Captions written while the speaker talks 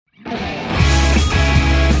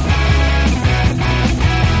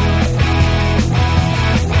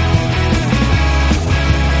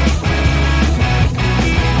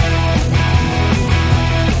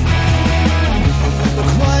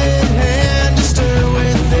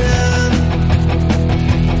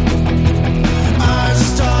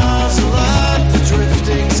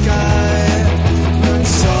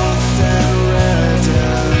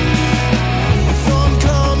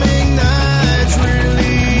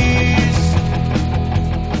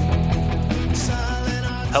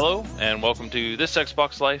and welcome to This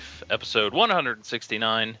Xbox Life, episode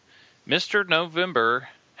 169. Mr. November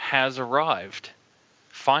has arrived.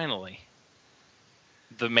 Finally.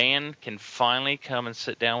 The man can finally come and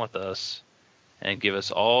sit down with us and give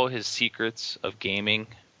us all his secrets of gaming.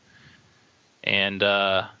 And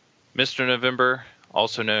Mr. November,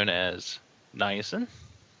 also known as Niacin.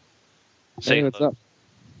 Hey, what's up?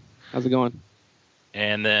 How's it going?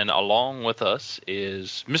 And then along with us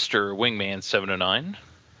is Mr. Wingman 709.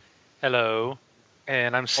 Hello.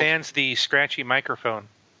 And I'm sans the scratchy microphone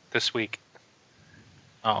this week.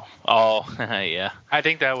 Oh, yeah. I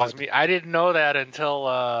think that was me. I didn't know that until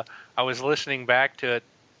I was listening back to it,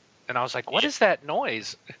 and I was like, "What is that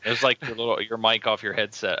noise?" It was like your mic off your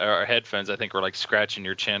headset or headphones. I think were like scratching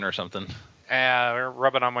your chin or something.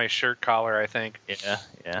 Rubbing on my shirt collar, I think.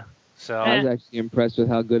 Yeah. So I was actually impressed with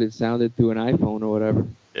how good it sounded through an iPhone or whatever.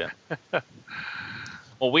 Yeah.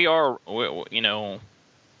 Well,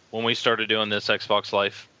 when we started doing this Xbox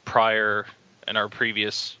Life prior in our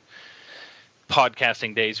previous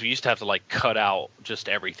podcasting days, we used to have to like cut out just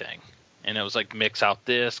everything. And it was like mix out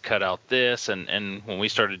this, cut out this. And when we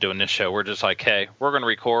started doing this show, we're just like, hey, we're going to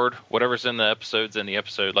record whatever's in the episode's in the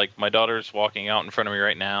episode. Like my daughter's walking out in front of me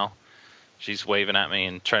right now. She's waving at me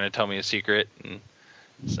and trying to tell me a secret. And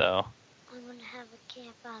so. I'm going to have a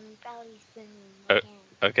camp on Valley soon. Again.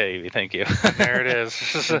 Okay, Evie, thank you. there it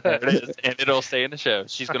is. There it is. And it'll stay in the show.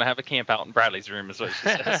 She's going to have a camp out in Bradley's room is what she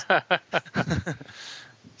says.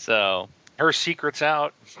 So. Her secret's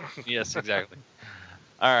out. Yes, exactly.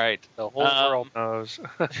 All right. The whole world knows.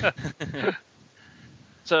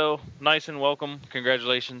 So, nice and welcome.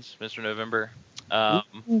 Congratulations, Mr. November.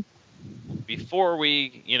 Before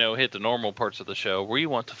we, hit the normal parts of the show, we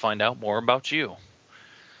want to find out more about you.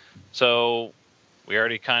 So, we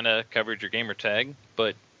already kind of covered your gamer tag,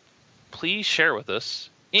 but please share with us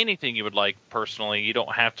anything you would like personally. You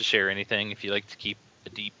don't have to share anything if you like to keep a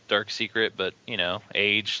deep, dark secret, but,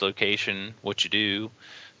 age, location, what you do,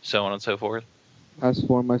 so on and so forth. As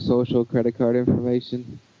for my social credit card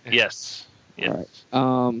information? Yes. All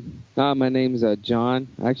right. My name's John.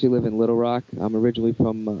 I actually live in Little Rock. I'm originally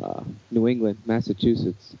from New England,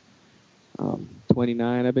 Massachusetts.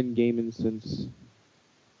 29. I've been gaming since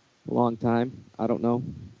a long time. I don't know.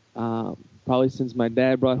 Probably since my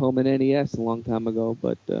dad brought home an NES a long time ago,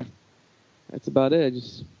 but that's about it. I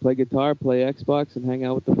just play guitar, play Xbox, and hang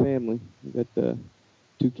out with the family. I got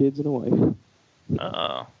 2 kids and a wife.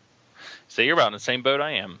 Oh. So you're about in the same boat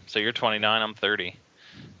I am. So you're 29, I'm 30.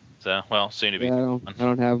 So, well, soon to be. Yeah, I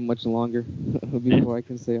don't have much longer before I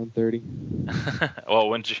can say I'm 30. Well,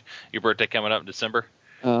 when's your birthday coming up in December?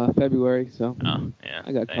 February, so yeah.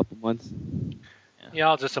 I got a couple months.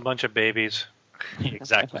 Y'all just a bunch of babies.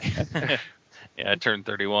 Exactly. Yeah, I turned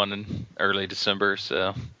 31 in early December,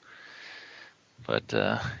 so. But,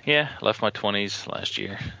 left my 20s last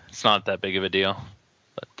year. It's not that big of a deal.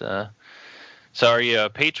 But, so are you a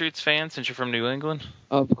Patriots fan since you're from New England?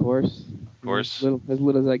 Of course. Of course. As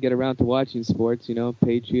little as I get around to watching sports,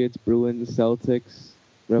 Patriots, Bruins, Celtics,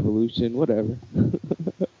 Revolution, whatever.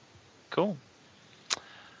 Cool.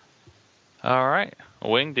 All right.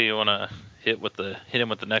 Wing, do you want to hit him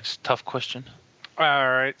with the next tough question? All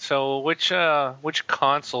right. So which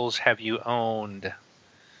consoles have you owned?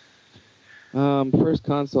 First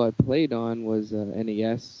console I played on was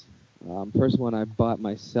NES. First one I bought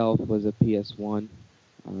myself was a PS1.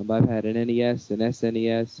 I've had an NES, an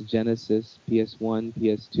SNES, Genesis, PS1,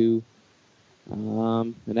 PS2,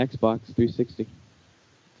 an Xbox 360.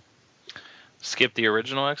 Skip the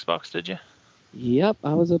original Xbox, did you? Yep,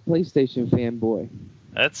 I was a PlayStation fanboy.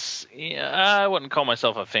 I wouldn't call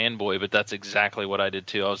myself a fanboy, but that's exactly what I did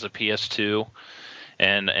too. I was a PS2,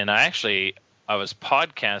 and I was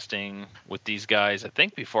podcasting with these guys, I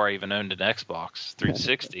think before I even owned an Xbox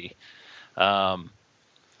 360.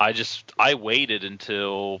 I waited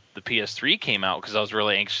until the PS3 came out because I was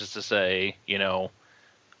really anxious to say, I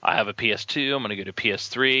have a PS2, I'm going to go to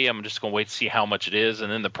PS3, I'm just going to wait to see how much it is,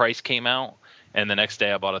 and then the price came out, and the next day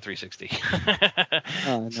I bought a 360.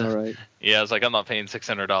 Oh, no, right. Yeah, I was like, I'm not paying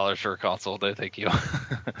 $600 for a console, no thank you.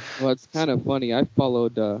 Well, it's kind of funny. I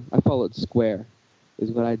followed Square, is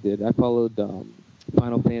what I did. I followed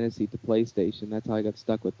Final Fantasy to PlayStation. That's how I got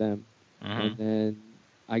stuck with them. Mm-hmm. And then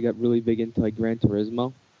I got really big into Gran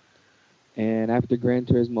Turismo. And after Gran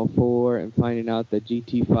Turismo 4 and finding out that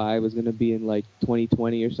GT5 was going to be in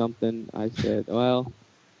 2020 or something, I said, well,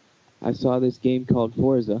 I saw this game called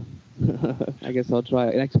Forza. I guess I'll try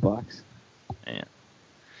an Xbox. Yeah.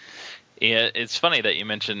 Yeah, it's funny that you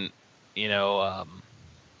mentioned,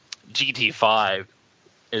 GT5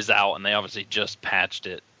 is out, and they obviously just patched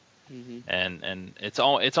it. And it's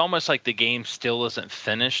almost like the game still isn't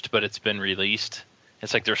finished, but it's been released.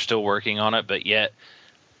 It's like they're still working on it, but yet,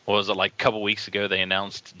 what was it, like a couple weeks ago they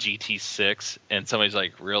announced GT6, and somebody's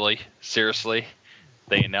like, really? Seriously?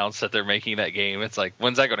 They announced that they're making that game. It's like,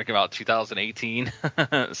 when's that going to come out? 2018?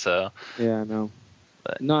 So. Yeah, I know.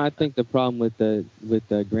 No, I think the problem with the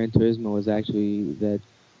Gran Turismo was actually that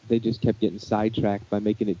they just kept getting sidetracked by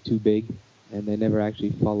making it too big, and they never actually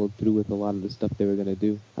followed through with a lot of the stuff they were going to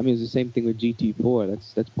do. I mean, it's the same thing with GT4.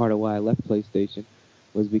 That's part of why I left PlayStation,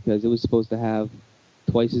 was because it was supposed to have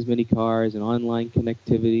twice as many cars and online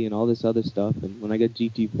connectivity and all this other stuff, and when I got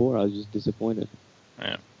GT4, I was just disappointed.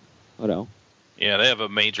 Yeah. Oh no. Yeah, they have a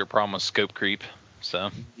major problem with scope creep, so.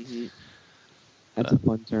 That's a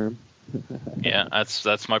fun term. Yeah,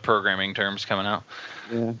 that's my programming terms coming out.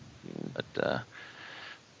 Yeah. But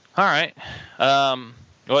all right.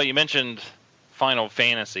 Well, you mentioned Final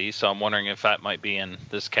Fantasy, so I'm wondering if that might be in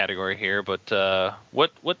this category here. But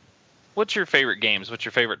what's your favorite games? What's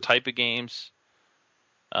your favorite type of games?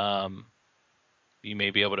 You may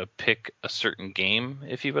be able to pick a certain game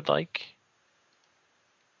if you would like.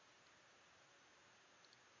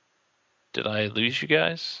 Did I lose you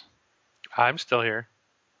guys? I'm still here.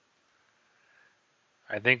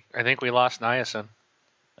 I think we lost Niacin.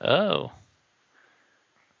 Oh.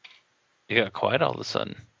 You got quiet all of a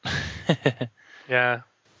sudden. Yeah.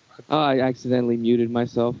 Oh, I accidentally muted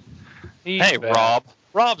myself. Hey, Rob.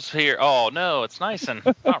 Rob's here. Oh, no, it's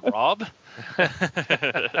Niacin. Not Rob.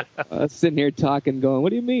 Sitting here talking, going,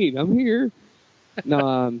 what do you mean? I'm here.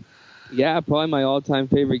 No, yeah, probably my all-time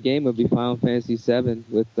favorite game would be Final Fantasy VII,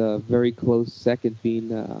 with a very close second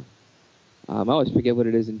being, I always forget what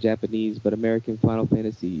it is in Japanese, but American Final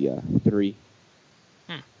Fantasy 3.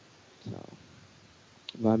 So,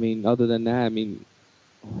 I mean, other than that, I mean,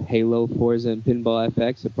 Halo, Forza, and Pinball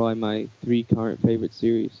FX are probably my 3 current favorite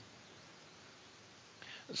series.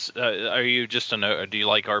 Are you just do you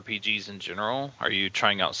like RPGs in general? Are you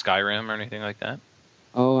trying out Skyrim or anything like that?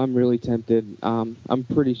 Oh, I'm really tempted. I'm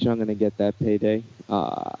pretty sure I'm going to get that payday.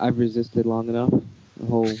 I've resisted long enough. The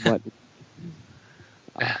whole what?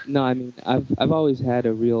 No, I mean, I've always had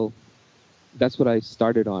a real. That's what I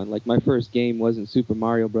started on. Like, my first game wasn't Super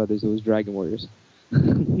Mario Brothers; it was Dragon Warriors.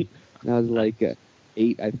 I was like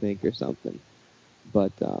 8, I think, or something.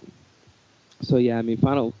 But so yeah, I mean,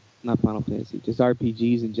 not Final Fantasy, just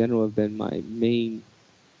RPGs in general have been my main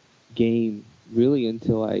game really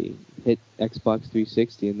until I hit Xbox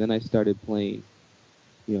 360, and then I started playing,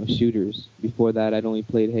 shooters. Before that, I'd only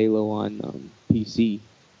played Halo on PC,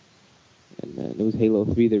 and then it was Halo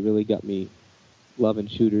 3 that really got me loving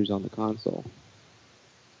shooters on the console.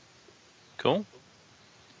 Cool.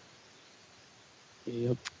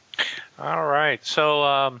 Yep. All right.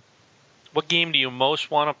 So, what game do you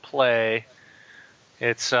most want to play?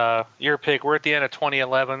 It's your pick. We're at the end of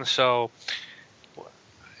 2011, so.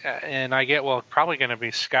 And I get, probably going to be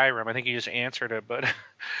Skyrim. I think you just answered it, but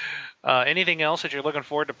anything else that you're looking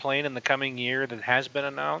forward to playing in the coming year that has been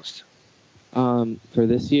announced? For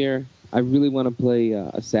this year, I really want to play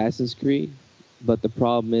Assassin's Creed, but the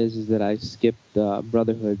problem is that I skipped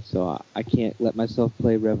Brotherhood, so I can't let myself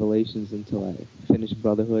play Revelations until I finish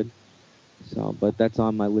Brotherhood. So, but that's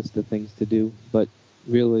on my list of things to do. But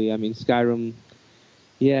really, I mean, Skyrim,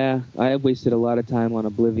 yeah, I have wasted a lot of time on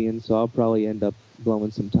Oblivion, so I'll probably end up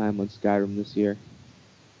blowing some time on Skyrim this year.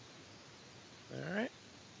 All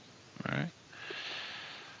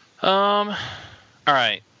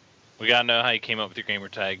right. We gotta know how you came up with your gamer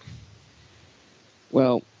tag.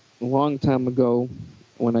 Well, a long time ago,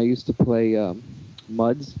 when I used to play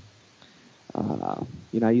MUDs,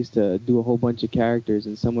 I used to do a whole bunch of characters,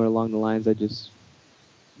 and somewhere along the lines, I just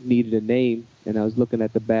needed a name, and I was looking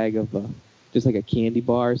at the bag of just like a candy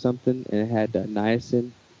bar or something, and it had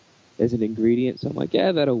niacin as an ingredient, so I'm like,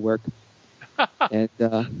 yeah, that'll work. And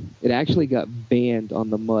it actually got banned on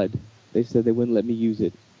the MUD. They said they wouldn't let me use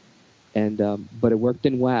it. And but it worked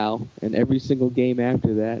in WoW, and every single game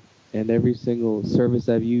after that, and every single service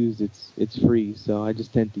I've used, it's free, so I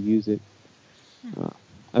just tend to use it.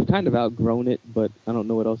 I've kind of outgrown it, but I don't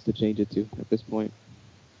know what else to change it to at this point.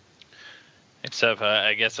 Except,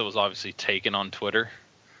 I guess it was obviously taken on Twitter.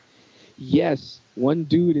 Yes, one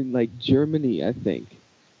dude in like Germany, I think.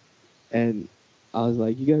 And I was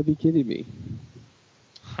like, you gotta be kidding me.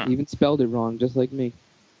 He even spelled it wrong, just like me.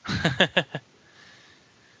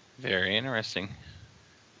 Very interesting.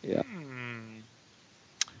 Yeah.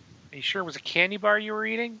 Are you sure it was a candy bar you were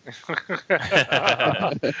eating?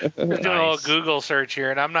 Nice. Doing a little Google search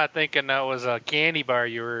here, and I'm not thinking that was a candy bar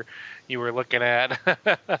you were looking at.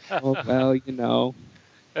 Oh, well,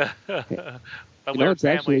 But we're a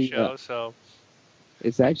family show, so.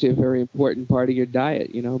 It's actually a very important part of your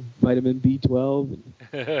diet, vitamin B12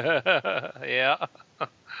 Yeah.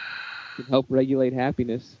 can help regulate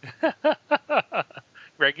happiness.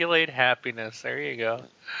 Regulate happiness. There you go.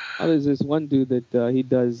 Oh, there's this one dude that he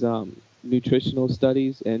does nutritional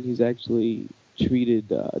studies, and he's actually treated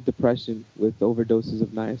depression with overdoses of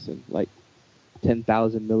niacin, like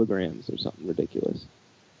 10,000 milligrams or something ridiculous.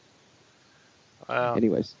 Wow.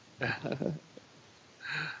 Anyways.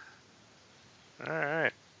 All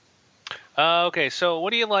right. Okay, so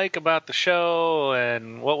what do you like about the show,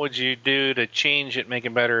 and what would you do to change it, make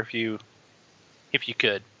it better if you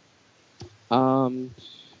could?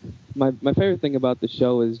 My favorite thing about the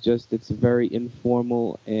show is just it's a very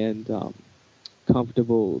informal and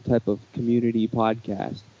comfortable type of community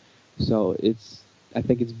podcast. So I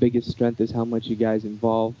think its biggest strength is how much you guys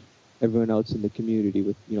involve everyone else in the community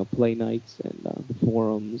with play nights and the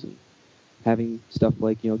forums and having stuff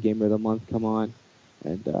like Gamer of the Month come on,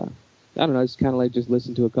 and I don't know, it's kind of like just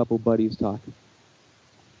listen to a couple buddies talking.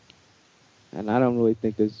 And I don't really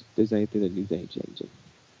think there's anything that needs any changing.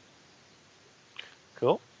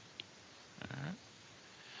 Cool. All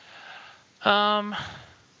right.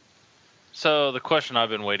 So the question I've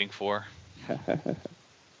been waiting for,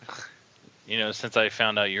 since I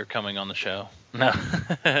found out you're coming on the show. No.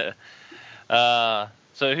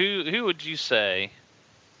 So who would you say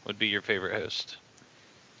would be your favorite host?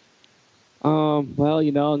 Well,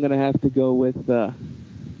 I'm gonna have to go with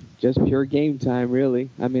just pure game time, really.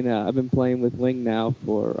 I mean, I've been playing with Wing now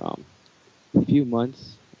for a few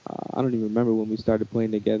months. I don't even remember when we started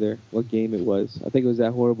playing together, what game it was. I think it was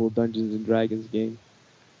that horrible Dungeons and Dragons game.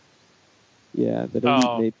 Yeah, that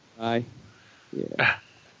Elite made me die. Yeah.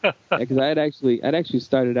 Because I'd actually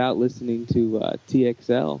started out listening to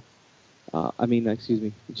TXL.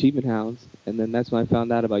 Achievement Hounds, and then that's when I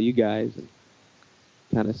found out about you guys and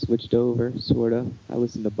kind of switched over, sort of. I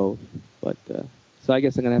listened to both, but so I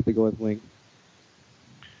guess I'm gonna have to go with Wing.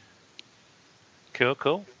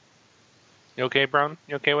 Cool. You okay, Brown?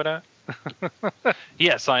 You okay with that?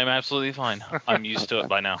 Yes, I am absolutely fine. I'm used to it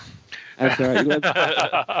by now. That's all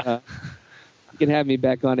right. You can have me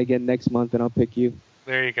back on again next month, and I'll pick you.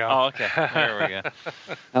 There you go. Oh, okay. There we go.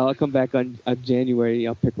 I'll come back on January.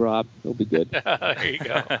 I'll pick Rob. It'll be good. There you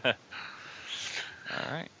go. All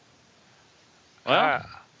right. Well,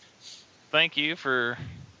 thank you for,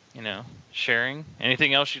 sharing.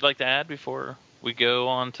 Anything else you'd like to add before we go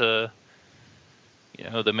on to,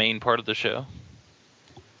 the main part of the show?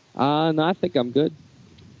 No, I think I'm good.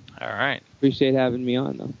 All right. Appreciate having me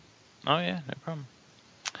on, though. Oh, yeah, no problem.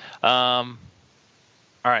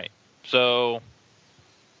 All right. So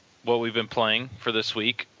what we've been playing for this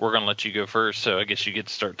week, we're going to let you go first, so I guess you get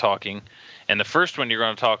to start talking. And the first one you're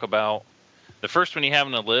going to talk about, the first one you have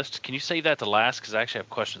on the list, can you save that to last? Because I actually have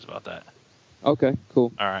questions about that. Okay,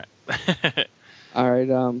 cool. All right. All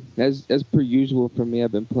right. As per usual for me,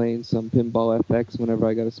 I've been playing some Pinball FX whenever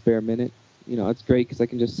I got a spare minute. It's great because I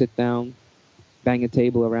can just sit down, bang a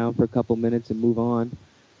table around for a couple minutes, and move on.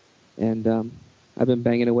 And I've been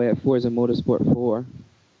banging away at Forza Motorsport 4.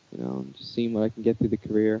 Just seeing what I can get through the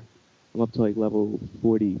career. I'm up to like level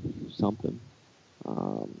 40 something.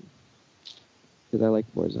 Because I like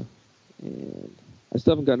Forza. And I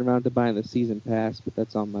still haven't gotten around to buying the season pass, but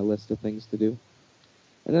that's on my list of things to do.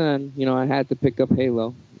 And then, I had to pick up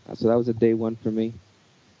Halo. So that was a day one for me.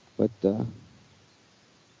 But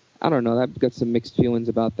I don't know. I've got some mixed feelings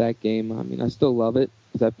about that game. I mean, I still love it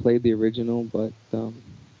because I played the original, but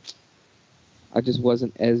I just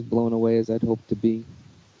wasn't as blown away as I'd hoped to be.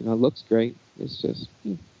 It looks great. It's just,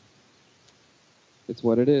 it's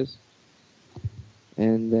what it is.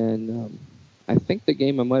 And then I think the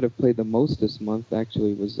game I might have played the most this month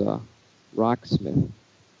actually was Rocksmith.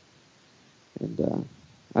 And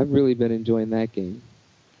I've really been enjoying that game.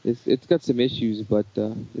 It's got some issues, but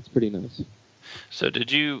it's pretty nice. So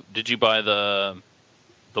did you buy the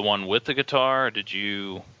one with the guitar, or do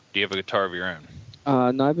you have a guitar of your own?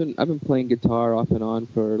 No, I've been playing guitar off and on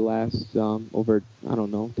for the last over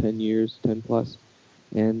 10 years, 10 plus,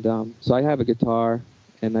 and so I have a guitar,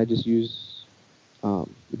 and I just use the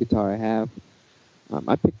guitar I have.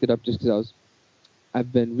 I picked it up just because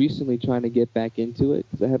I've been recently trying to get back into it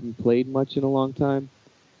because I haven't played much in a long time,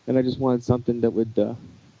 and I just wanted something that would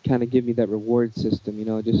kind of give me that reward system,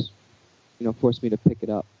 force me to pick it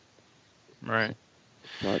up. Right.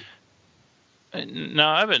 But, no,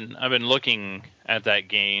 I've been looking at that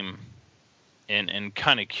game and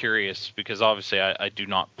kind of curious because obviously I do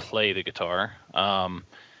not play the guitar.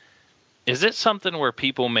 Is it something where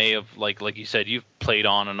people may have, like you said, you've played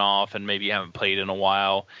on and off, and maybe you haven't played in a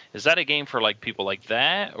while? Is that a game for like people like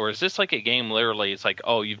that, or is this like a game literally? It's like,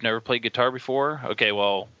 oh, you've never played guitar before? Okay,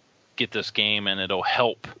 well, get this game and it'll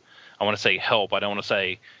help. I want to say help. I don't want to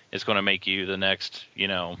say it's going to make you the next,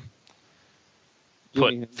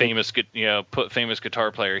 put famous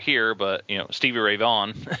guitar player here, but Stevie Ray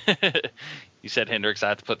Vaughan. You said Hendrix. I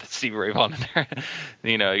have to put the Stevie Ray Vaughan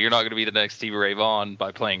in there. You're not going to be the next Stevie Ray Vaughan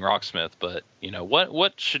by playing Rocksmith, but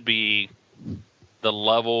what should be the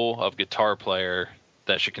level of guitar player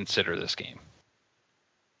that should consider this game?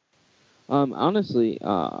 Honestly,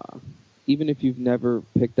 even if you've never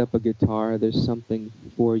picked up a guitar, there's something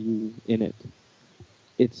for you in it.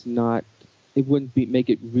 It wouldn't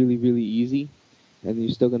make it really, really easy, and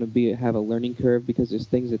you're still going to have a learning curve because there's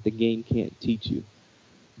things that the game can't teach you.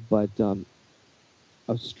 But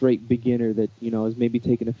a straight beginner that is maybe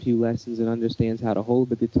taking a few lessons and understands how to hold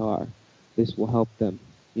the guitar, this will help them.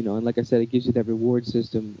 And like I said, it gives you that reward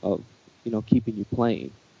system of keeping you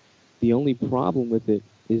playing. The only problem with it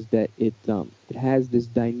is that it has this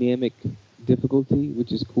dynamic difficulty,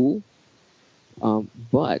 which is cool.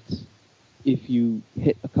 But if you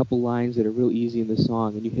hit a couple lines that are real easy in the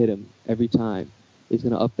song and you hit them every time, it's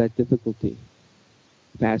going to up that difficulty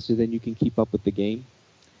faster than you can keep up with the game.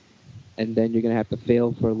 And then you're going to have to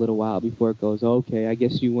fail for a little while before it goes, okay, I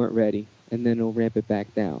guess you weren't ready, and then it'll ramp it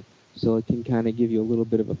back down. So it can kind of give you a little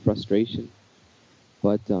bit of a frustration.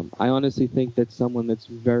 But I honestly think that someone that's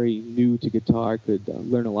very new to guitar could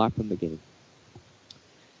learn a lot from the game.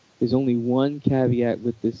 There's only one caveat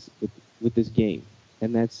with this game,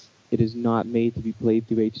 and that's it is not made to be played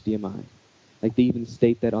through HDMI. Like they even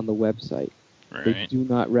state that on the website. Right. They do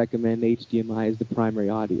not recommend HDMI as the primary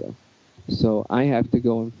audio. So I have to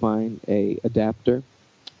go and find a adapter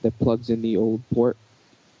that plugs in the old port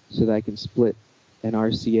so that I can split an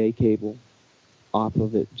RCA cable off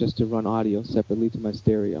of it just to run audio separately to my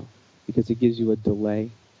stereo, because it gives you a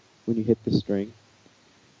delay when you hit the string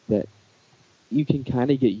that you can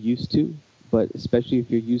kind of get used to, but especially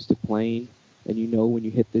if you're used to playing and when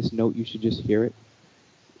you hit this note you should just hear it,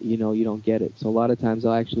 you don't get it. So a lot of times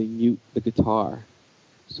I'll actually mute the guitar,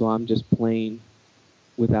 so I'm just playing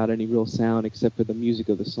without any real sound except for the music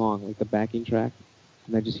of the song, like the backing track,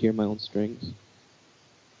 and I just hear my own strings.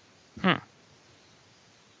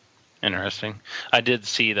 Interesting. I did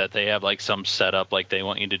see that they have like some setup like they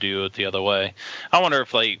want you to do it the other way. I wonder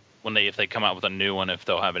if if they come out with a new one, if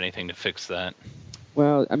they'll have anything to fix that.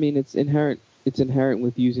 Well, I mean, it's inherent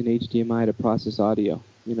with using HDMI to process audio.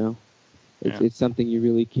 It's something you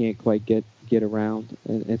really can't quite get around,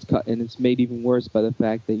 and it's made even worse by the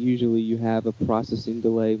fact that usually you have a processing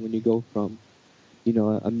delay when you go from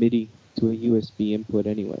a MIDI to a USB input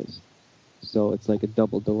anyways. So it's like a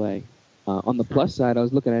double delay. On the plus side, I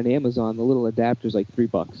was looking at Amazon. The little adapter's like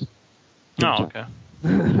 $3. Oh, okay.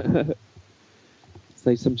 It's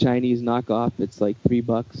like some Chinese knockoff. It's like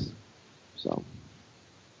 $3. So.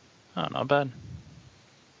 Oh, not bad.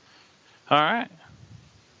 All right.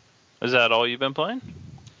 Is that all you've been playing?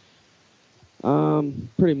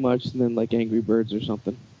 Pretty much. And then like Angry Birds or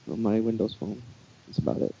something on my Windows phone. That's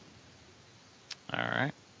about it. All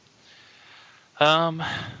right.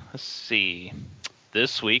 Let's see.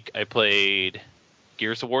 This week I played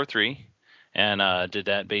Gears of War 3 and did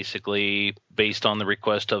that basically based on the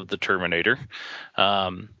request of the Terminator.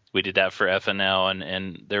 We did that for FNL,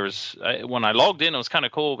 and there was when I logged in, it was kind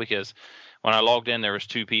of cool because when I logged in, there was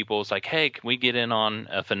two people. It's like, hey, can we get in on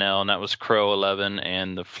FNL? And that was Crow 11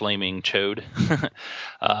 and the Flaming Chode.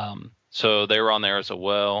 So they were on there as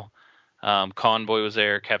well. Convoy was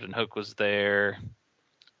there. Captain Hook was there.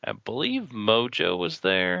 I believe Mojo was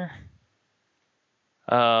there.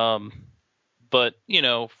 But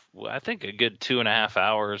I think a good 2.5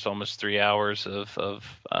 hours, almost 3 hours of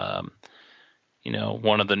one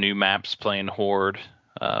of the new maps playing Horde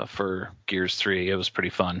for Gears 3. It was pretty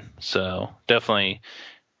fun. So definitely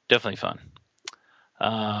fun.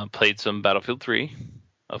 Played some Battlefield 3,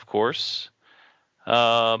 of course.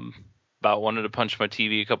 About wanted to punch my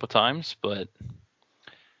TV a couple times, but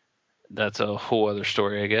that's a whole other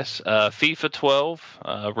story, I guess. FIFA 12,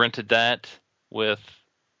 rented that with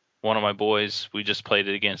one of my boys. We just played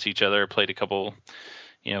it against each other. Played a couple,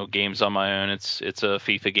 games on my own. It's a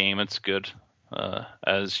FIFA game. It's good,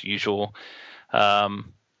 as usual. For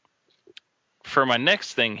my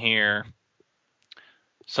next thing here,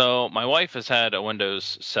 so my wife has had a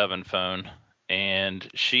Windows 7 phone, and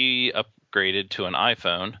she upgraded to an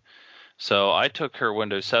iPhone. So I took her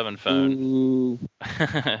Windows 7 phone.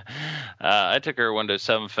 I took her Windows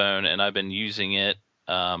 7 phone, and I've been using it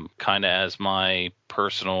kind of as my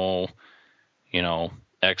personal,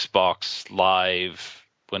 Xbox Live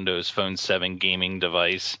Windows Phone 7 gaming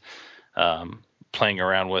device, playing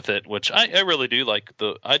around with it, which I really do like.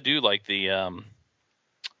 The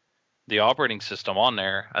operating system on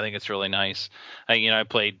there. I think it's really nice. I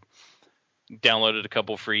downloaded a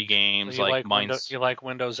couple free games So like you like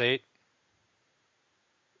Windows 8?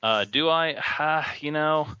 Do I?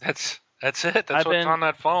 That's it. That's what's on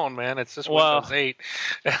that phone, man. It's just Windows 8.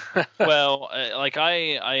 Well, like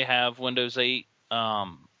I have Windows 8,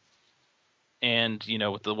 and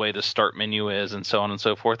with the way the start menu is and so on and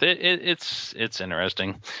so forth, it's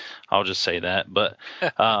interesting. I'll just say that. But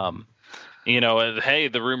hey,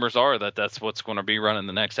 the rumors are that that's what's going to be running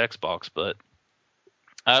the next Xbox. But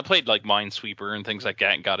I played like Minesweeper and things like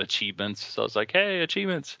that and got achievements. So I was like, hey,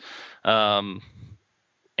 achievements.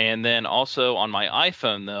 And then also on my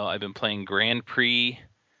iPhone, though, I've been playing Grand Prix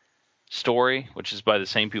Story, which is by the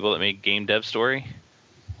same people that make Game Dev Story.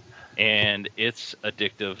 And it's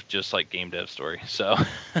addictive, just like Game Dev Story. So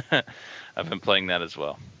I've been playing that as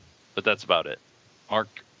well. But that's about it. Mark?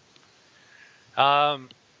 I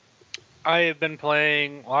have been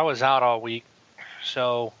playing... Well, I was out all week,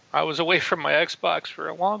 so I was away from my Xbox for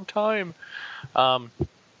a long time. So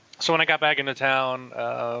when I got back into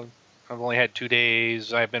town... I've only had 2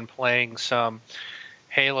 days. I've been playing some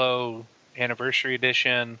Halo Anniversary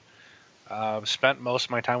Edition. Spent most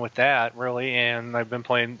of my time with that, really, and I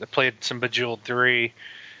played some Bejeweled 3.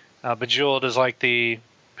 Bejeweled is like the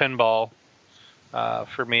pinball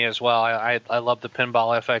for me as well. I love the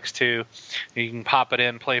Pinball FX2. You can pop it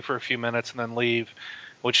in, play for a few minutes, and then leave,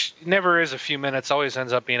 which never is a few minutes. Always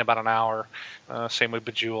ends up being about an hour. Same with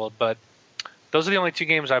Bejeweled. But those are the only 2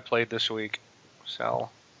 games I played this week. So...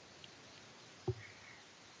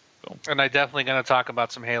 And I'm definitely going to talk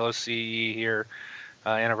about some Halo CE here,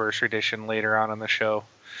 Anniversary Edition, later on in the show.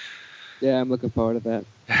 Yeah, I'm looking forward to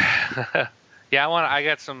that. Yeah, I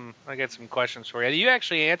got some questions for you. You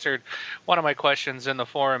actually answered one of my questions in the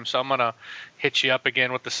forum, so I'm going to hit you up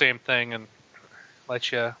again with the same thing and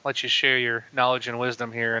let you share your knowledge and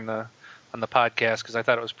wisdom here on the podcast, because I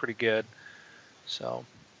thought it was pretty good. So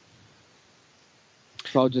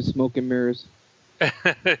it's all just smoke and mirrors.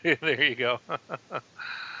 There you go.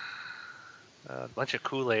 A bunch of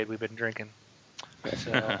Kool-Aid we've been drinking.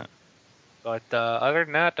 So, but other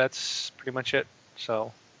than that, that's pretty much it.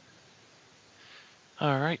 So,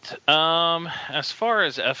 all right. As far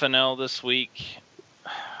as FNL this week,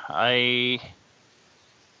 I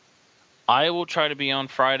will try to be on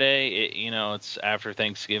Friday. It's after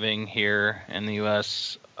Thanksgiving here in the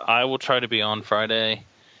U.S. I will try to be on Friday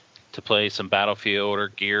to play some Battlefield or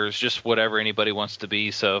Gears, just whatever anybody wants to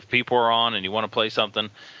be. So if people are on and you want to play something,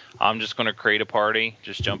 I'm just going to create a party,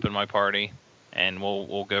 just jump in my party, and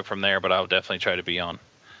we'll go from there. But I'll definitely try to be on.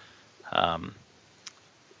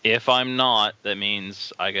 If I'm not, that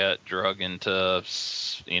means I got drug into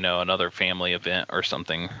another family event or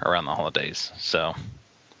something around the holidays. So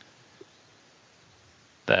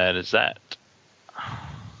that is that.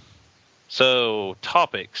 So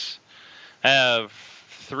topics. I have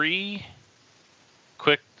 3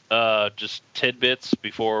 quick just tidbits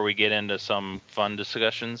before we get into some fun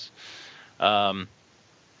discussions.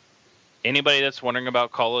 Anybody that's wondering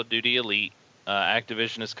about Call of Duty Elite,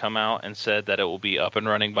 Activision has come out and said that it will be up and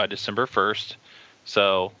running by December 1st.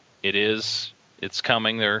 So it's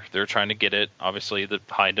coming. They're trying to get it. Obviously, the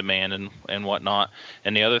high demand and whatnot.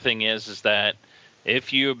 And the other thing is that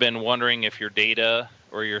if you've been wondering if your data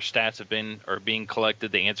or your stats are being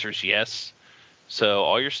collected, the answer is yes. So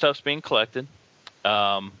all your stuff's being collected.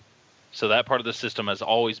 So that part of the system has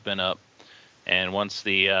always been up. And once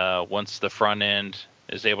the front end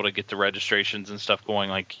is able to get the registrations and stuff going,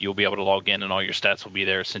 like, you'll be able to log in and all your stats will be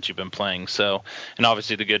there since you've been playing. So, and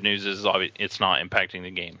obviously the good news is it's not impacting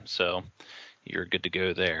the game. So you're good to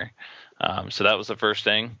go there. So that was the first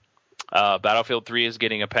thing. Battlefield 3 is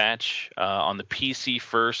getting a patch on the PC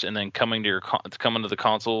first, and then coming to the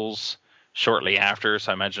consoles shortly after.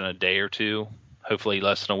 So I imagine a day or two, hopefully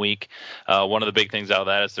less than a week. One of the big things out of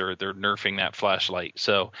that is they're nerfing that flashlight.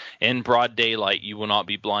 So in broad daylight, you will not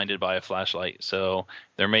be blinded by a flashlight. So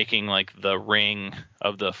they're making like the ring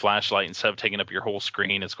of the flashlight, instead of taking up your whole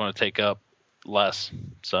screen, it's going to take up less.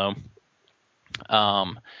 So,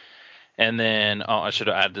 and then I should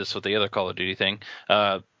have added this with the other Call of Duty thing.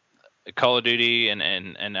 Call of Duty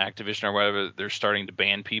and Activision or whatever, they're starting to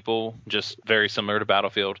ban people, just very similar to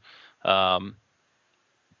Battlefield.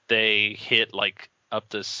 They hit like up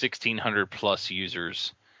to 1,600 plus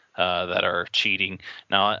users that are cheating.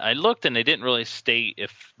 Now, I looked and they didn't really state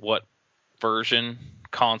what version,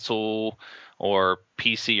 console or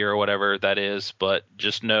PC or whatever that is, but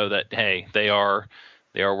just know that, hey, they are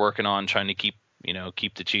working on trying to keep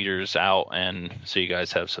keep the cheaters out, and so you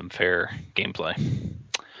guys have some fair gameplay.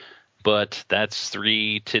 But that's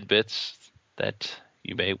 3 tidbits that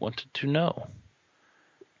you may want to know.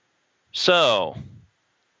 So,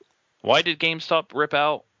 why did GameStop rip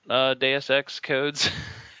out Deus Ex codes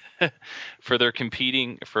for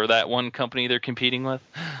that one company they're competing with?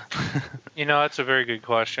 That's a very good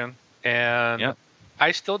question, and yep.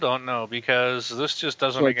 I still don't know because this just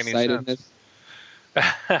doesn't make any sense.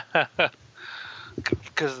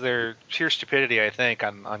 Because they're pure stupidity, I think,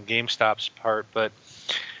 on GameStop's part. But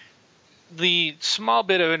the small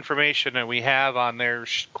bit of information that we have on their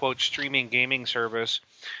quote streaming gaming service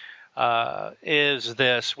is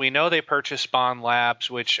this. We know they purchased Spawn Labs,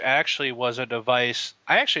 which actually was a device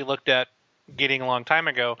I actually looked at getting a long time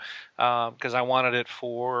ago because I wanted it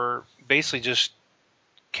for basically just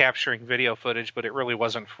capturing video footage, but it really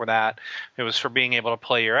wasn't for that. It was for being able to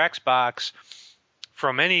play your Xbox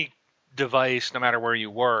from any device, no matter where you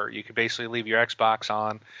were. You could basically leave your Xbox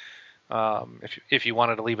on. If you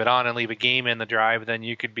wanted to leave it on and leave a game in the drive, then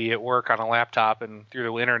you could be at work on a laptop and through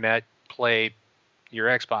the internet play your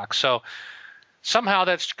Xbox. So somehow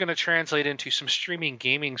that's going to translate into some streaming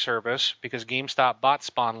gaming service because GameStop bought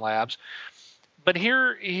Spawn Labs. But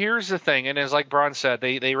here's the thing, and as like Braun said,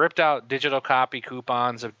 they ripped out digital copy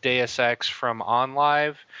coupons of Deus Ex from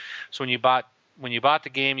OnLive. So when you bought the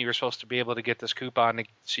game, you were supposed to be able to get this coupon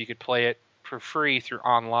so you could play it for free through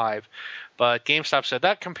OnLive. But GameStop said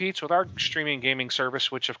that competes with our streaming gaming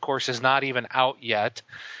service, which of course is not even out yet.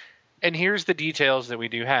 And here's the details that we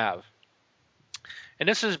do have. And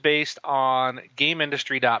this is based on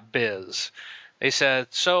GameIndustry.biz. They said,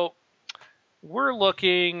 so we're not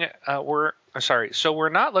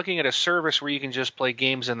looking at a service where you can just play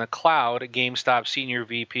games in the cloud. GameStop Senior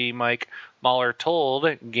VP Mike Mahler told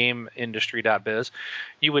GameIndustry.biz,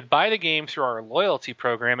 you would buy the game through our loyalty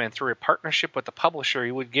program, and through a partnership with the publisher,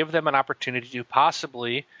 you would give them an opportunity to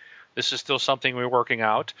possibly, this is still something we're working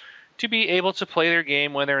out, to be able to play their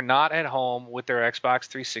game when they're not at home with their Xbox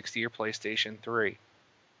 360 or PlayStation 3.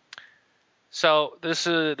 So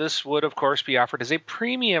this would, of course, be offered as a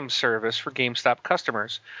premium service for GameStop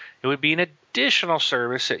customers. It would be an additional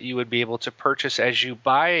service that you would be able to purchase as you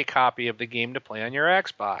buy a copy of the game to play on your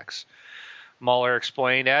Xbox. Mahler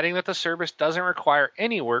explained, adding that the service doesn't require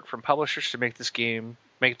any work from publishers to make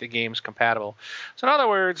the games compatible. So in other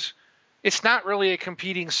words, it's not really a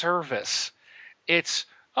competing service. It's,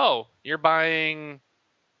 you're buying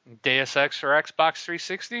Deus Ex for Xbox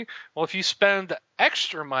 360? Well, if you spend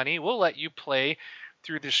extra money, we'll let you play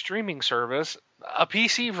through the streaming service a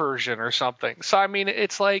PC version or something. So, I mean,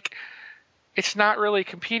 it's like, it's not really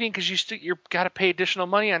competing because you've got to pay additional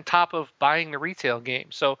money on top of buying the retail game.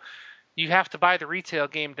 So you have to buy the retail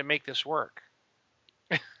game to make this work.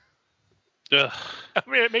 Ugh. I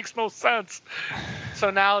mean, it makes no sense. So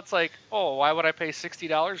now it's like, why would I pay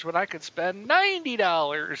 $60 when I could spend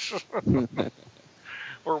 $90?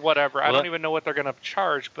 Or whatever. I don't even know what they're going to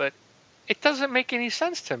charge, but it doesn't make any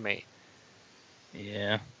sense to me.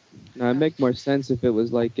 Yeah. Now, it'd make more sense if it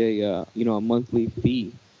was like a monthly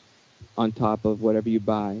fee on top of whatever you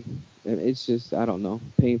buy. And it's just, I don't know,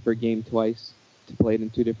 paying for a game twice to play it in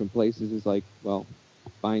 2 different places is like, well,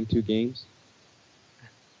 buying 2 games.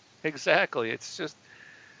 Exactly. It's just,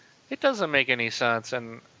 it doesn't make any sense.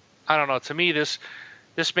 And I don't know, to me, this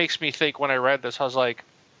makes me think when I read this, I was like,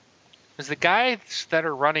 is the guys that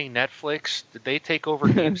are running Netflix, did they take over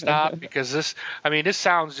GameStop? Because this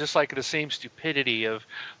sounds just like the same stupidity of,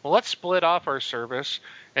 well, let's split off our service,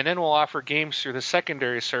 and then we'll offer games through the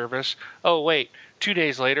secondary service. Oh, wait, 2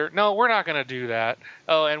 days later, no, we're not going to do that.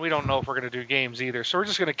 Oh, and we don't know if we're going to do games either, so we're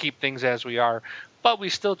just going to keep things as we are. But we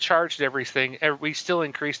still charged everything. We still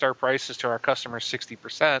increased our prices to our customers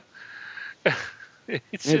 60%.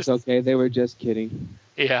 It's okay. They were just kidding.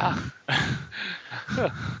 Yeah.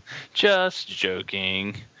 Just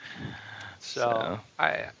joking. So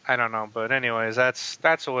I don't know, but anyways,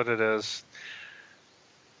 that's what it is.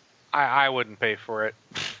 I wouldn't pay for it.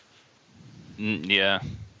 Yeah.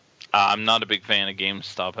 I'm not a big fan of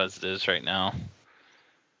GameStop as it is right now.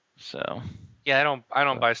 So yeah, I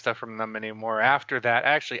don't buy stuff from them anymore. After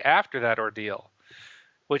that ordeal,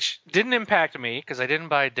 which didn't impact me because I didn't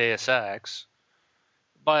buy Deus Ex,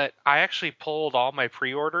 but I actually pulled all my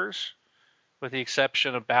pre-orders with the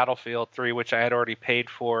exception of Battlefield 3, which I had already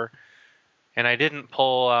paid for, and I didn't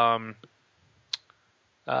pull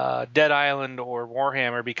Dead Island or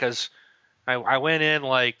Warhammer because I went in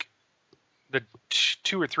like the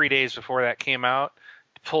 2 or 3 days before that came out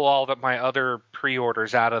to pull all of my other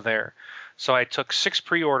pre-orders out of there. So I took 6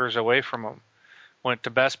 pre-orders away from them, went to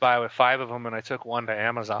Best Buy with 5 of them, and I took 1 to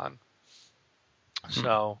Amazon.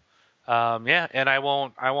 So Yeah, and I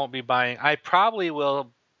won't be buying. I probably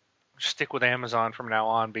will stick with Amazon from now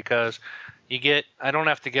on because I don't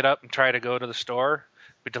have to get up and try to go to the store.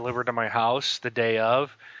 Be delivered to my house the day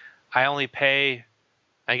of. I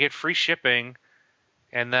get free shipping,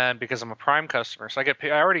 and then because I'm a Prime customer, so I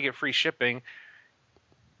already get free shipping,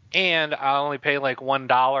 and I only pay like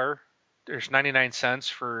 $1. There's 99 cents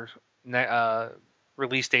for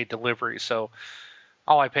release date delivery, so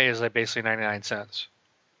all I pay is like basically 99 cents.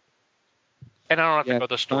 And I don't have to go to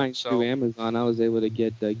the store. So through Amazon, I was able to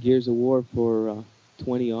get Gears of War for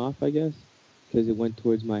 20 off, I guess, because it went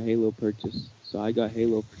towards my Halo purchase. So I got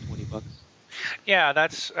Halo for $20. Yeah, I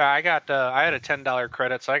had a $10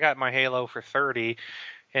 credit, so I got my Halo for 30,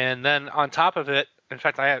 and then on top of it, in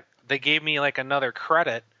fact, they gave me like another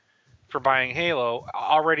credit for buying Halo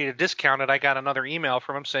already to discount it. I got another email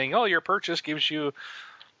from them saying, "Oh, your purchase gives you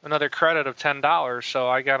another credit of $10." So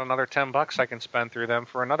I got another $10 I can spend through them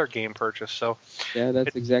for another game purchase. So yeah,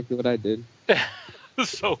 that's exactly what I did.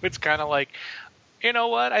 So it's kind of like, you know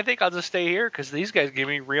what? I think I'll just stay here because these guys give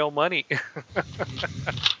me real money.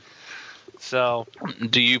 So,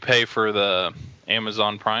 do you pay for the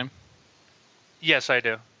Amazon Prime? Yes, I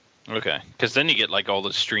do. Okay, because then you get like all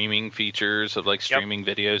the streaming features of like streaming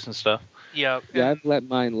videos and stuff. Yep. Yeah, I've let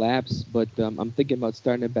mine lapse, but I'm thinking about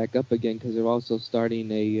starting it back up again because they're also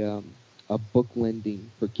starting a book lending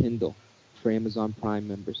for Kindle for Amazon Prime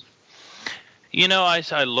members. You know,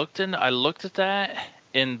 I looked at that,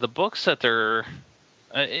 and the books that they're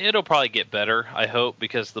it'll probably get better, I hope,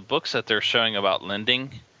 because the books that they're showing about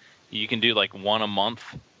lending, you can do like one a month,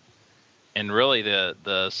 and really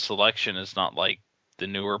the selection is not like the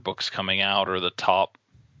newer books coming out or the top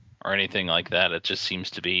or anything like that. It just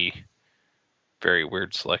seems to be very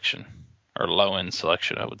weird selection, or low end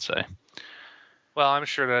selection, I would say. Well, I'm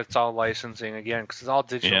sure that it's all licensing again because it's all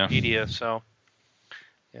digital media. So,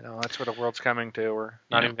 that's where the world's coming to. We're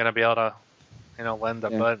not even going to be able to,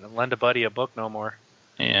 lend a buddy a book no more.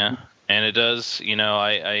 Yeah. And it does,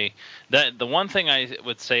 the one thing I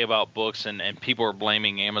would say about books, and people are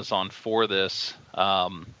blaming Amazon for this,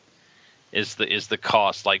 is the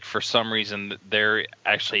cost. Like, for some reason, they're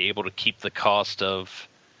actually able to keep the cost of,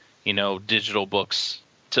 digital books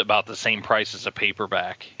to about the same price as a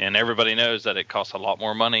paperback. And everybody knows that it costs a lot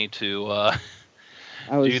more money to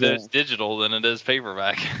do those digital than it is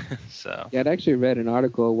paperback. So yeah, I'd actually read an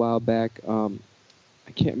article a while back.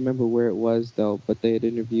 I can't remember where it was, though, but they had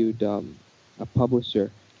interviewed a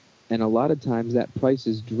publisher, and a lot of times that price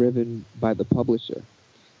is driven by the publisher.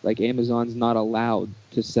 Like, Amazon's not allowed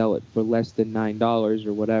to sell it for less than $9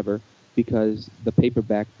 or whatever because the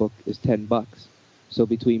paperback book is $10. So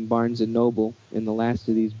between Barnes & Noble and the last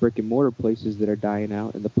of these brick-and-mortar places that are dying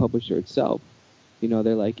out and the publisher itself,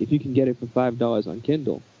 they're like, if you can get it for $5 on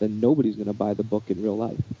Kindle, then nobody's going to buy the book in real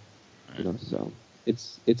life. So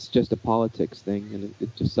it's just a politics thing, and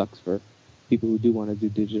it just sucks for people who do want to do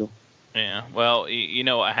digital. Yeah, well, you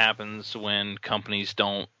know what happens when companies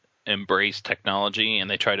don't embrace technology and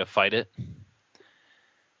they try to fight it?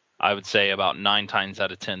 I would say about 9 times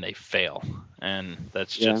out of 10 they fail, and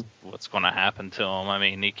that's just what's going to happen to them. I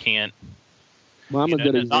mean, you can't. Well, I'm a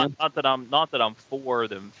good example. Not that I'm for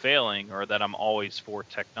them failing or that I'm always for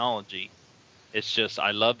technology. It's just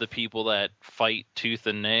I love the people that fight tooth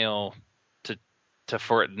and nail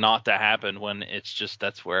for it not to happen when it's just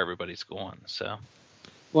that's where everybody's going. So.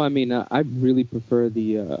 Well, I mean, I really prefer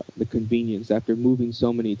the convenience. After moving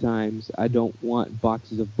so many times, I don't want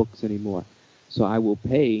boxes of books anymore. So I will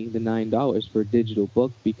pay the $9 for a digital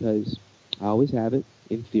book because I always have it,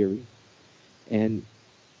 in theory. And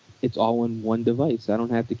it's all in one device. I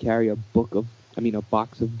don't have to carry a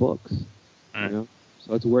box of books. So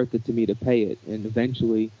it's worth it to me to pay it. And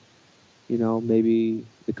eventually, maybe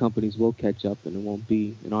the companies will catch up and it won't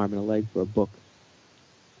be an arm and a leg for a book.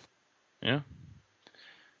 Yeah.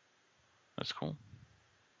 That's cool.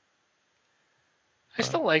 I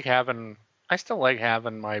still like to have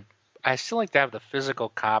the physical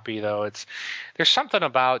copy, though. There's something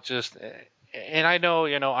about just, and I know,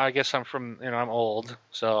 I guess I'm I'm old,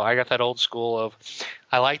 so I got that old school of,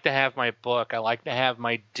 I like to have my book, I like to have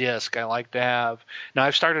my disc, now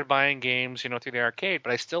I've started buying games, through the arcade,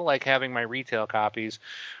 but I still like having my retail copies.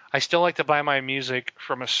 I still like to buy my music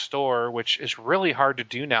from a store, which is really hard to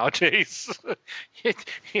do nowadays. I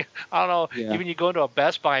don't know. Yeah. Even you go into a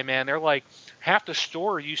Best Buy, man, they're like, half the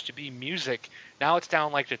store used to be music. Now it's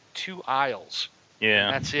down like to 2 aisles. Yeah,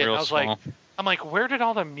 and that's it. I was small. I'm like, where did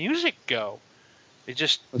all the music go? It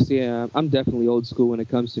just. Well, see, I'm definitely old school when it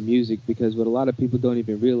comes to music because what a lot of people don't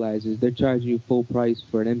even realize is they're charging you full price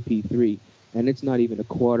for an MP3, and it's not even a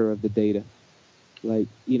quarter of the data. Like,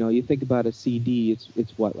 you think about a CD,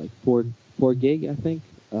 it's what, like 4 gig, I think,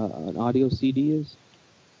 an audio CD is,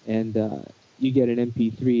 and you get an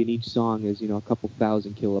MP3, and each song is a couple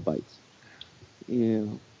thousand kilobytes.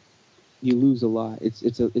 You lose a lot.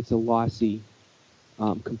 It's a lossy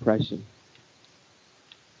compression.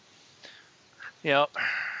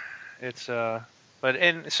 It's so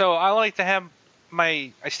I still like to have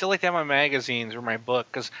my magazines or my book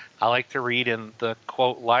because I like to read in the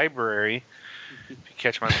quote library. If you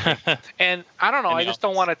catch my point. And I don't know, I just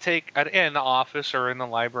don't want to take in the office or in the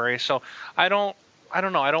library. So I don't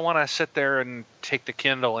know. I don't want to sit there and take the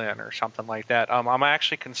Kindle in or something like that. I'm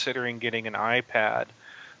actually considering getting an iPad.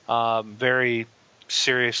 Very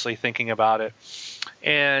seriously thinking about it.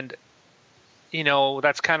 And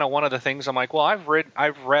that's kind of one of the things I'm like, well, I've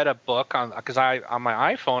read a book because on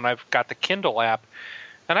my iPhone I've got the Kindle app,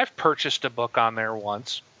 and I've purchased a book on there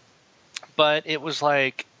once, but it was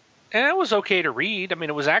like, and it was okay to read. I mean,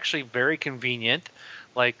 it was actually very convenient.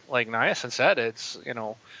 Like Niacin said, it's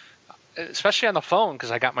especially on the phone because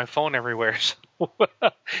I got my phone everywhere. So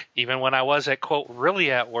even when I was at quote really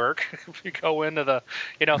at work, if you go into the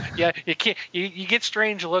you can't you get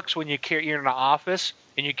strange looks when you're in an office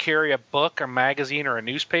and you carry a book, a magazine, or a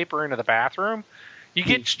newspaper into the bathroom. You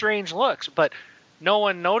get strange looks, but no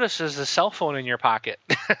one notices the cell phone in your pocket.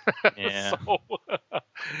 Yeah.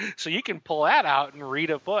 So you can pull that out and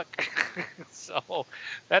read a book. So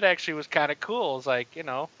that actually was kind of cool. It's like, if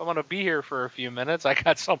I'm going to be here for a few minutes, I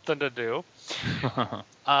got something to do.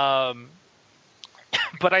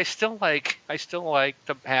 But I still like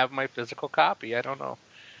to have my physical copy. I don't know.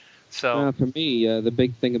 So for me, the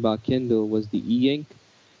big thing about Kindle was the e-ink,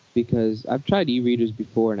 because I've tried e-readers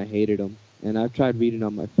before and I hated them, and I've tried reading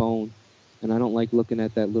on my phone, and I don't like looking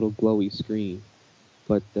at that little glowy screen.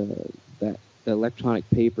 But the electronic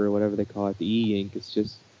paper, or whatever they call it, the e-ink, it's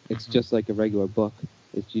just like a regular book.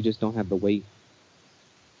 You just don't have the weight.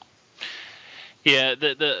 Yeah,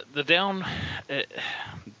 the down.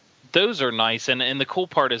 Those are nice, and the cool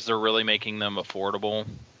part is they're really making them affordable.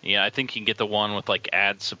 Yeah, I think you can get the one with like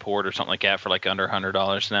ad support or something like that for like under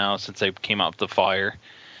 $100 now since they came out with the Fire.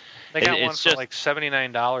 They got one for like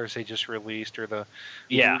 $79 they just released, or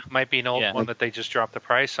might be an old one that they just dropped the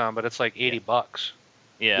price on, but it's like $80.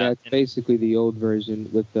 Yeah, it's basically the old version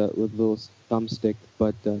with little thumbstick,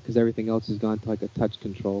 but because everything else has gone to like a touch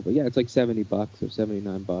control. But yeah, it's like $70 or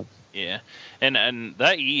 $79. Yeah, and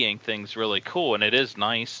that e-ink thing's really cool, and it is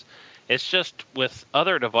nice. It's just with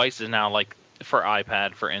other devices now, like for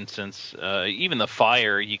iPad, for instance, even the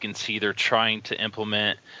Fire, you can see they're trying to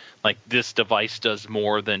implement like this device does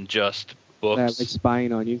more than just books. Like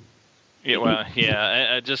spying on you. Yeah, well,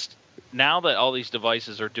 yeah. Just now that all these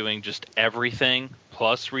devices are doing just everything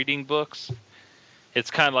plus reading books,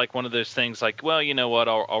 it's kind of like one of those things. Like, well, you know what?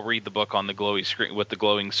 I'll read the book on the glowy screen with the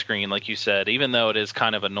glowing screen, like you said. Even though it is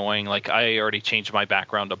kind of annoying, like I already changed my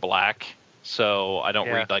background to black, so I don't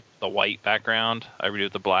read like the white background. I read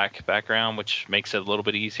with the black background, which makes it a little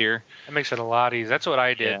bit easier. It makes it a lot easier. That's what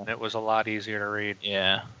I did, and it was a lot easier to read.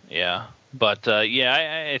 Yeah. But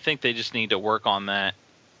I think they just need to work on that,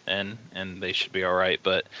 and they should be all right.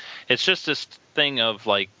 But it's just this thing of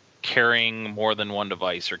like carrying more than one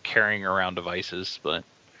device or carrying around devices. But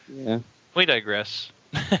we digress.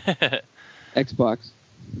 Xbox.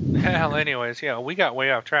 Hell, anyways, we got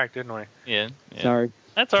way off track, didn't we? Yeah. Sorry.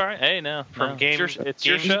 That's all right. Hey, no. It's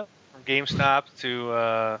your show. From GameStop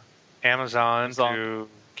to Amazon to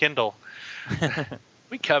Kindle.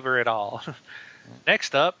 We cover it all.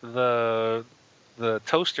 Next up, the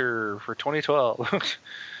toaster for 2012.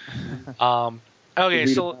 Okay,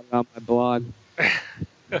 so on my blog.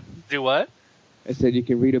 Do what? I said you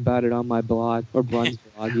can read about it on my blog or Brun's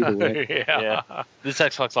blog, either way. Yeah. This is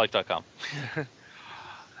XboxLife.com. All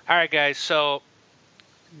right, guys. So,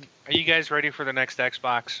 are you guys ready for the next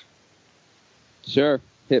Xbox? Sure.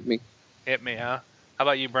 Hit me. Hit me, huh? How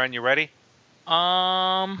about you, Brun? You ready?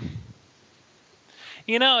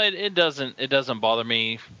 It doesn't bother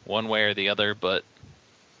me one way or the other, but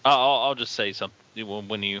I'll just say something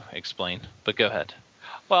when you explain. But go ahead.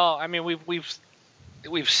 Well, I mean,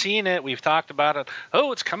 we've seen it. We've talked about it.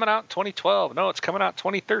 Oh, it's coming out in 2012. No, it's coming out in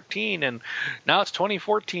 2013, and now it's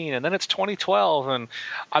 2014, and then it's 2012. And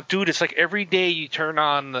dude, it's like every day you turn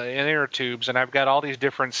on the inner tubes, and I've got all these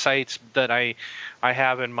different sites that I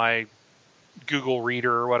have in my Google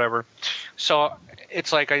Reader or whatever. So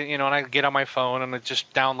it's like and I get on my phone and it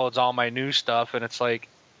just downloads all my new stuff, and it's like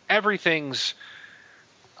everything's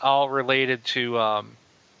all related to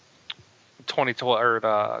 2012 or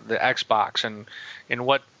the Xbox and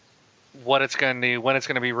what it's going to, when it's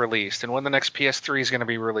going to be released, and when the next PS3 is going to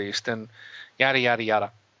be released, and yada yada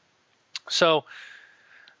yada. So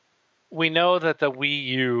we know that the Wii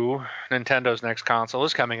U, Nintendo's next console,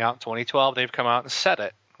 is coming out in 2012. They've come out and said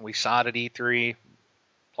it. We saw it at E3,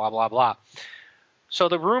 blah, blah, blah. So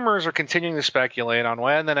the rumors are continuing to speculate on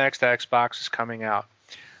when the next Xbox is coming out.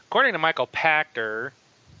 According to Michael Pachter,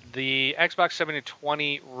 the Xbox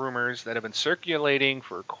 7020 rumors that have been circulating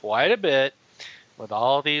for quite a bit, with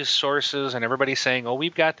all these sources and everybody saying, "Oh,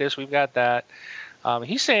 we've got this, we've got that,"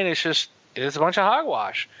 he's saying it's a bunch of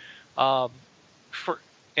hogwash. And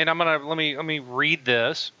let me read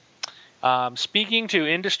this. Speaking to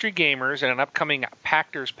industry gamers in an upcoming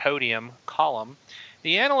Pachter's Podium column,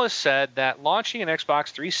 the analyst said that launching an Xbox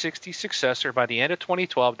 360 successor by the end of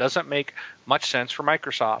 2012 doesn't make much sense for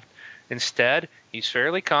Microsoft. Instead, he's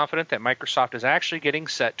fairly confident that Microsoft is actually getting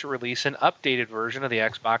set to release an updated version of the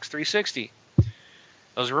Xbox 360.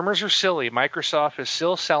 Those rumors are silly. Microsoft is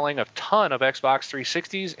still selling a ton of Xbox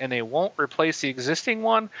 360s, and they won't replace the existing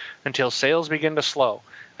one until sales begin to slow.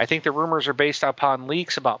 I think the rumors are based upon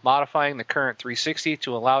leaks about modifying the current 360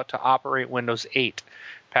 to allow it to operate Windows 8,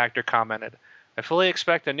 Pachter commented. I fully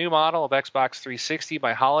expect a new model of Xbox 360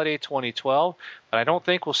 by holiday 2012, but I don't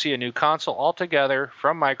think we'll see a new console altogether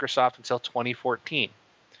from Microsoft until 2014.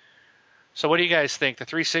 So what do you guys think? The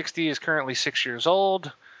 360 is currently 6 years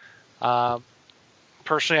old.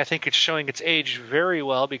 Personally, I think it's showing its age very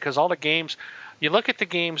well because all the games, you look at the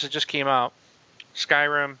games that just came out,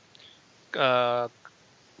 Skyrim, Gears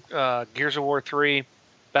of War 3,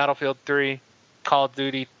 Battlefield 3, Call of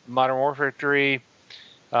Duty, Modern Warfare 3,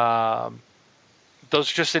 those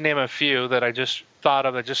just to name a few that I just thought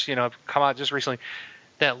of that just, come out just recently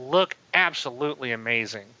that look absolutely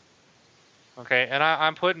amazing. Okay, and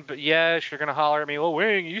I'm putting, but yes, you're going to holler at me, well,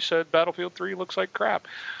 Wing, you said Battlefield 3 looks like crap.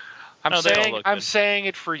 I'm saying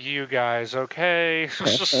it for you guys, okay?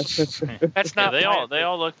 That's not they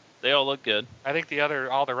all look good. I think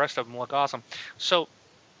all the rest of them look awesome. So,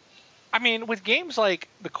 I mean, with games like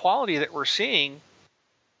the quality that we're seeing,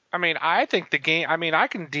 I mean, I think I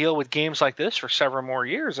can deal with games like this for several more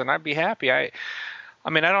years, and I'd be happy. I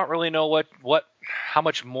mean, I don't really know how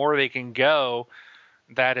much more they can go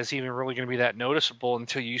that is even really going to be that noticeable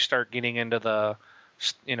until you start getting into the,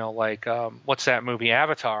 what's that movie,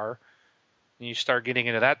 Avatar, and you start getting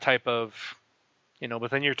into that type of,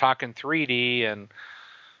 but then you're talking 3D and,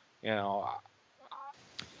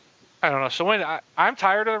 I don't know. So I'm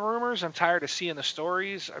tired of the rumors. I'm tired of seeing the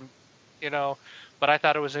stories. But I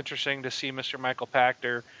thought it was interesting to see Mr. Michael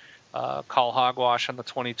Pachter call hogwash on the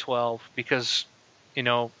 2012 because,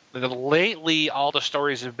 lately all the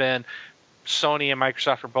stories have been Sony and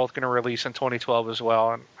Microsoft are both going to release in 2012 as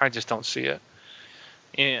well, and I just don't see it.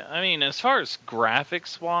 Yeah, I mean, as far as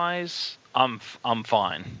graphics-wise, I'm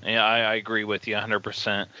fine. Yeah, I agree with you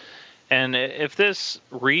 100%. And if this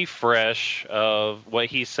refresh of what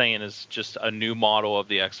he's saying is just a new model of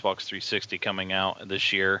the Xbox 360 coming out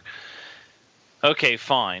this year, okay,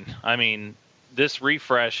 fine. I mean, this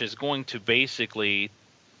refresh is going to basically,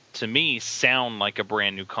 to me, sound like a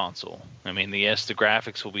brand new console. I mean, the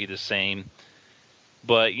graphics will be the same,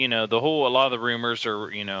 but a lot of the rumors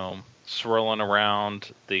are, swirling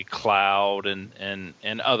around the cloud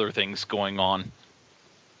and other things going on.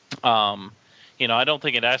 I don't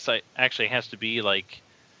think it actually has to be like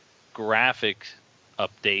graphic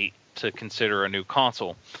update to consider a new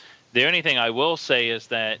console. The only thing I will say is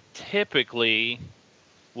that typically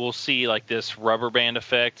we'll see like this rubber band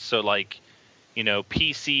effect. So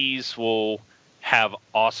PCs will have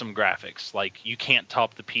awesome graphics. Like you can't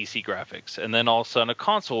top the PC graphics. And then all of a sudden a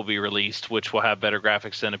console will be released which will have better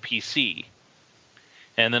graphics than a PC.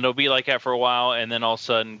 And then it'll be like that for a while, and then all of a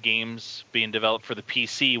sudden games being developed for the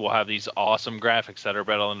PC will have these awesome graphics that are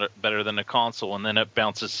better than the console, and then it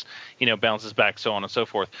bounces back, so on and so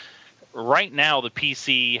forth. Right now, the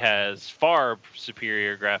PC has far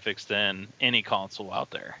superior graphics than any console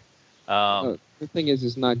out there. The thing is,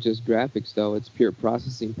 it's not just graphics, though. It's pure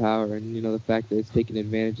processing power, and, the fact that it's taking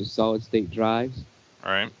advantage of solid-state drives.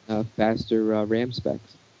 Right. Faster RAM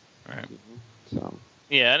specs. Right. So.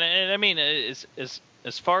 Yeah, and I mean,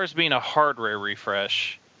 as far as being a hardware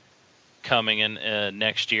refresh coming in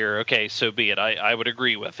next year, okay, so be it. I would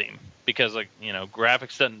agree with him because,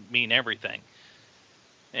 graphics doesn't mean everything.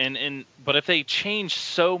 But if they change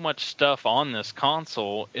so much stuff on this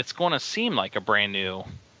console, it's going to seem like a brand new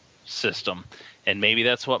system, and maybe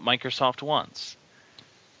that's what Microsoft wants.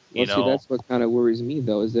 See, that's what kind of worries me,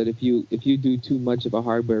 though, is that if you do too much of a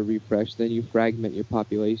hardware refresh, then you fragment your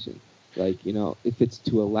population. Like, if it's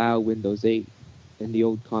to allow Windows 8 and the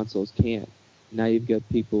old consoles can't, now you've got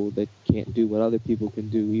people that can't do what other people can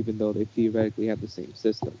do, even though they theoretically have the same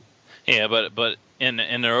system. Yeah, but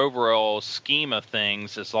in their overall scheme of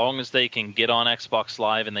things, as long as they can get on Xbox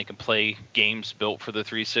Live and they can play games built for the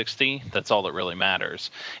 360, that's all that really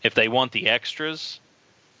matters. If they want the extras,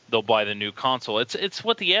 they'll buy the new console. It's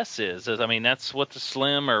what the S is. I mean, that's what the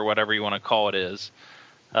Slim or whatever you want to call it is.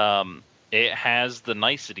 It has the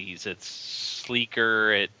niceties. It's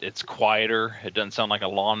sleeker. It's quieter. It doesn't sound like a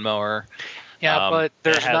lawnmower. Yeah, but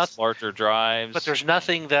it has larger drives. But there's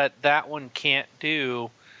nothing that one can't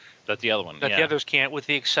do that the other one, the others can't, with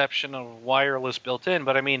the exception of wireless built in.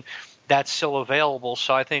 But I mean, that's still available.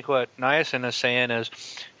 So I think what Niacin is saying is,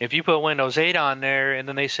 if you put Windows 8 on there, and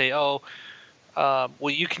then they say, well,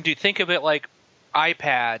 you can think of it like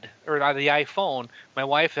iPad or the iPhone. My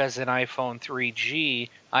wife has an iPhone 3G.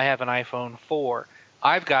 I have an iPhone 4.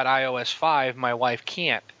 I've got iOS 5. My wife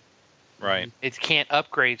can't. Right. It can't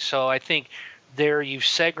upgrade. So I think there you've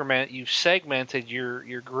segmented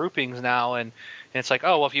your groupings now, and it's like,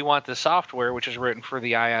 oh, well, if you want the software, which is written for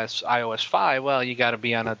the iOS 5, well, you got to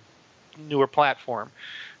be on a newer platform.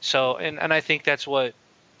 So, and I think that's what,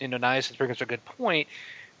 Niacin brings up a good point.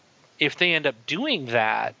 If they end up doing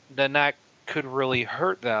that, then that could really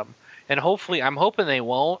hurt them. And hopefully, I'm hoping they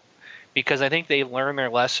won't, because I think they learned their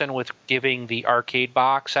lesson with giving the arcade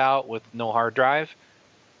box out with no hard drive,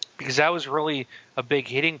 because that was really a big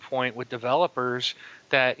hitting point with developers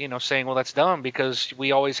that, saying, well, that's dumb because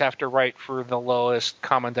we always have to write for the lowest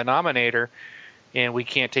common denominator, and we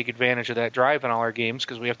can't take advantage of that drive in all our games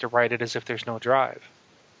because we have to write it as if there's no drive.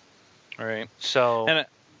 Right. So...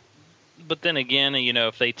 But then again,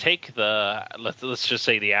 if they take let's just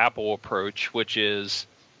say the Apple approach, which is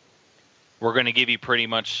we're going to give you pretty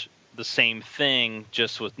much the same thing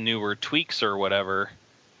just with newer tweaks or whatever,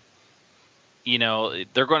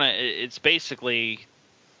 they're going to, it's basically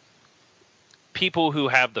people who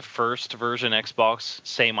have the first version Xbox,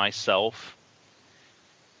 say myself,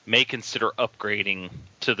 may consider upgrading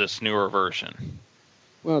to this newer version.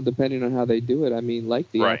 Well, depending on how they do it. I mean,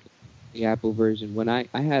 like the Apple version. When I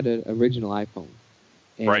had an original iPhone.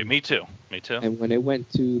 Right, me too. And when it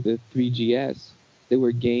went to the 3GS, there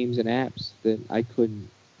were games and apps that I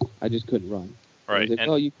just couldn't run. Right. It was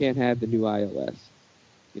like, you can't have the new iOS.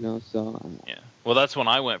 So... yeah. Well, that's when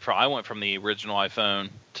I went from the original iPhone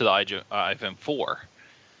to the iPhone 4.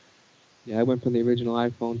 Yeah, I went from the original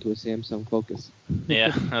iPhone to a Samsung Focus.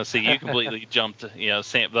 Yeah, so you completely jumped,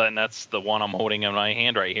 and that's the one I'm holding in my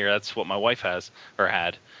hand right here. That's what my wife has, or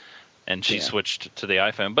had. And she switched to the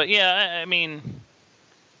iPhone. But yeah, I mean,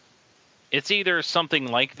 it's either something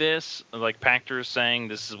like this, like Pachter is saying,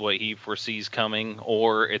 this is what he foresees coming,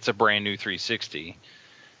 or it's a brand new 360.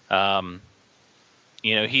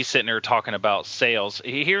 He's sitting there talking about sales.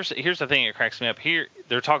 Here's the thing that cracks me up. Here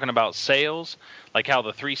they're talking about sales, like how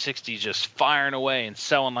the 360 is just firing away and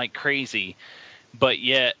selling like crazy, but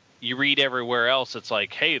yet you read everywhere else, it's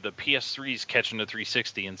like, hey, the PS3 is catching the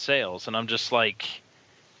 360 in sales, and I'm just like.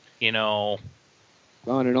 Well,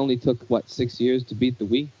 and it only took 6 years to beat the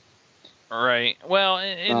Wii. Right. Well,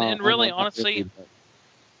 and really, honestly,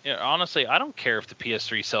 I don't care if the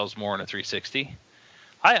PS3 sells more than a 360.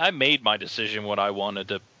 I made my decision what I wanted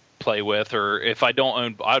to play with, or if I don't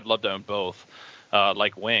own, I'd love to own both.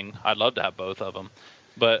 Like Wing, I'd love to have both of them.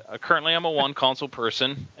 But currently, I'm a one console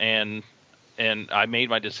person, and I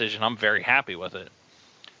made my decision. I'm very happy with it.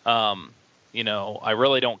 I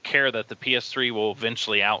really don't care that the PS3 will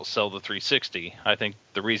eventually outsell the 360. I think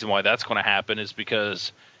the reason why that's going to happen is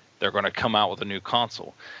because they're going to come out with a new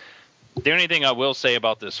console. The only thing I will say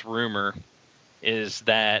about this rumor is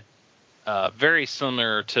that very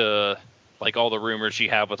similar to like all the rumors you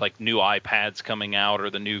have with like new iPads coming out or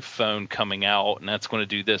the new phone coming out, and that's going to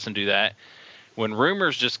do this and do that. When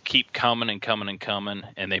rumors just keep coming and coming and coming,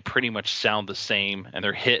 and they pretty much sound the same, and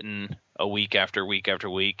they're hitting a week after week after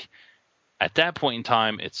week, at that point in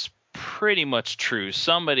time, it's pretty much true.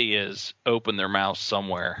 Somebody has opened their mouth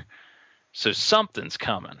somewhere. So something's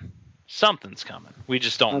coming. Something's coming. We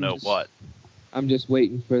just don't know what. I'm just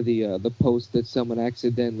waiting for the post that someone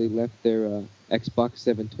accidentally left their Xbox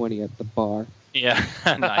 720 at the bar. Yeah,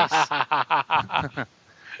 nice.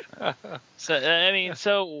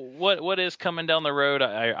 So what is coming down the road?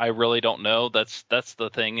 I really don't know. That's the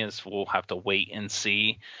thing, is we'll have to wait and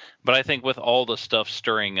see. But I think with all the stuff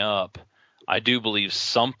stirring up, I do believe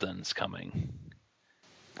something's coming.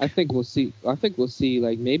 I think we'll see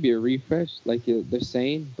like maybe a refresh, like they're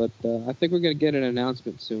saying, but I think we're gonna get an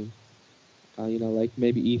announcement soon. Like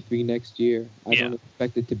maybe E3 next year. I don't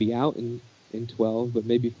expect it to be out in 12, but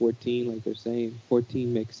maybe 14, like they're saying.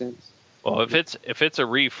 14 makes sense. Well, if it's a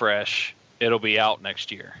refresh, it'll be out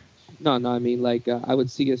next year. No, I mean like I would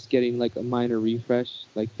see us getting like a minor refresh,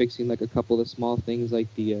 like fixing like a couple of small things,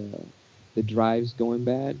 like the the drives going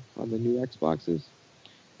bad on the new Xboxes,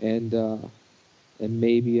 and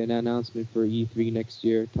maybe an announcement for E3 next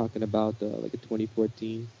year talking about like a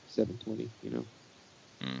 2014 720.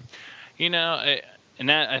 And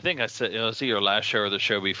that, I think I said, it was either last show or the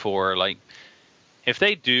show before, like, if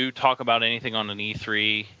they do talk about anything on an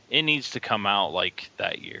E3, it needs to come out like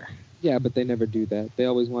that year. Yeah, but they never do that. They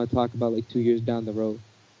always want to talk about like 2 years down the road,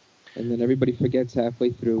 and then everybody forgets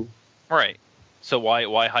halfway through. Right. So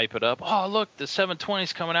why hype it up? Oh, look, the 720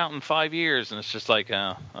 is coming out in 5 years, and it's just like,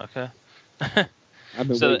 oh, okay. I've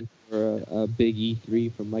been waiting for a big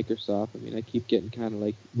E3 from Microsoft. I mean, I keep getting kind of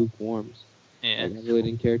like lukewarms. Yeah. Like, I really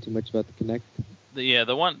didn't care too much about the Kinect.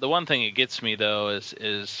 The one thing that gets me though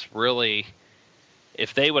is really,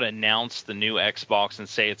 if they would announce the new Xbox and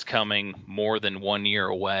say it's coming more than 1 year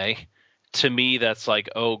away, to me that's like,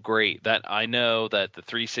 oh great, that I know that the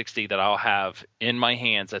 360 that I'll have in my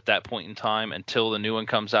hands at that point in time until the new one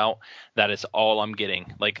comes out, that is all I'm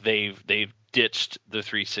getting. Like they've ditched the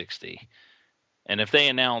 360. And if they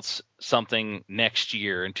announce something next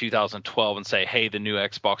year in 2012 and say, hey, the new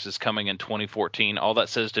Xbox is coming in 2014, all that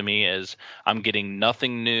says to me is I'm getting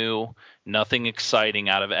nothing new, nothing exciting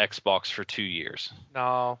out of Xbox for 2 years.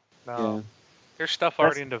 No. Yeah. There's stuff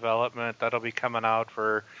already in development that'll be coming out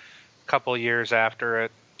for a couple years after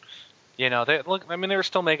it. They were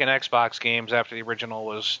still making Xbox games after the original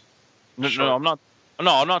was. No, I'm not.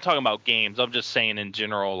 No, I'm not talking about games. I'm just saying in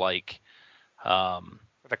general, like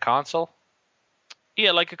the console.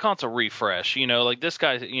 Yeah, like a console refresh. Like this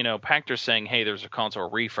guy, Pactor's saying, hey, there's a console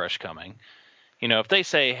refresh coming. If they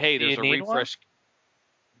say, hey, there's a refresh.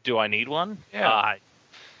 Do I need one? Yeah.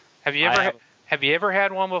 Have you ever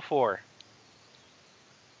had one before?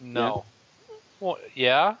 No. Yeah. Well,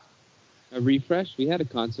 yeah. A refresh? We had a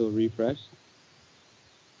console refresh.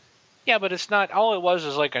 Yeah, but it's not. All it was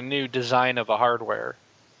like a new design of a hardware.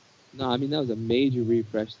 No, I mean that was a major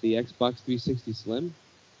refresh. The Xbox 360 Slim.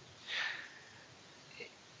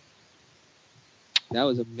 That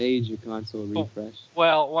was a major console refresh.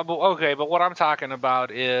 Well, okay, but what I'm talking about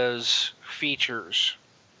is features.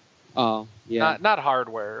 Oh, yeah. Not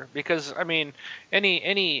hardware, because I mean,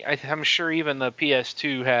 I'm sure even the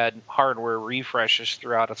PS2 had hardware refreshes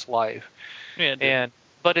throughout its life. Yeah.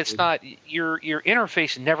 But it's not, your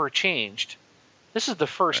interface never changed. This is the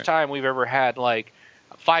first time we've ever had, like,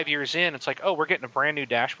 5 years in, it's like, oh, we're getting a brand new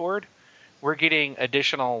dashboard. We're getting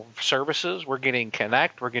additional services. We're getting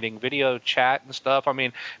Kinect. We're getting video chat and stuff. I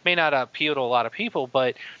mean, may not appeal to a lot of people,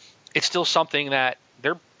 but it's still something that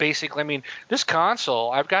they're basically. I mean, this console.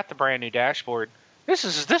 I've got the brand new dashboard. This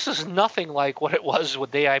is nothing like what it was the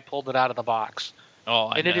day I pulled it out of the box. Oh,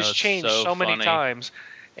 I know. It has changed so many times.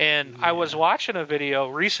 And I was watching a video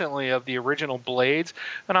recently of the original Blades,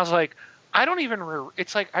 and I was like, I don't even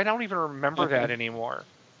remember that anymore.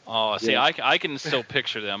 Oh, see, yeah. I can still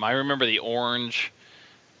picture them. I remember the orange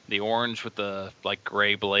with the like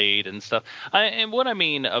gray blade and stuff. And what I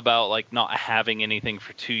mean about like not having anything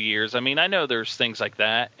for 2 years, I mean, I know there's things like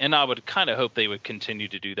that, and I would kind of hope they would continue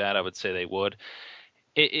to do that. I would say they would.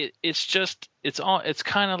 It's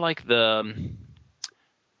kind of like the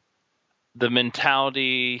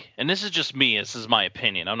mentality, and this is just me. This is my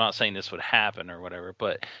opinion. I'm not saying this would happen or whatever,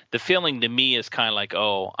 but the feeling to me is kind of like,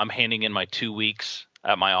 oh, I'm handing in my 2 weeks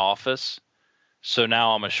at my office, so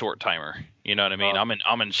now I'm a short timer. You know what I mean?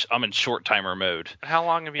 I'm in short timer mode. How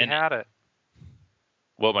long have you had it?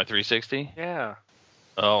 What, my 360? Yeah.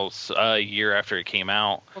 Oh, a year after it came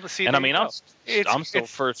out. Well, see, and I mean, I'm still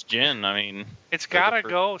first gen. I mean, it's gotta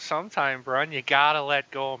go sometime, Brun. You gotta let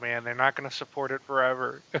go, man. They're not gonna support it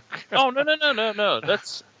forever. Oh no.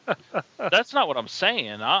 That's not what I'm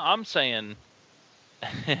saying. I'm saying.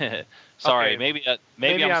 Sorry, okay.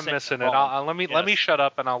 maybe I'm missing it. Let me shut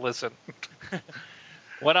up and I'll listen.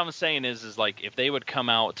 What I'm saying is like if they would come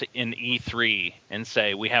out in E3 and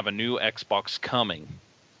say we have a new Xbox coming,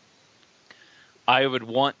 I would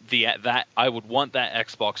want that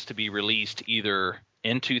Xbox to be released either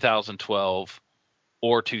in 2012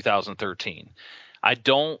 or 2013. I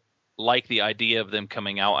don't like the idea of them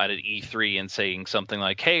coming out at an E3 and saying something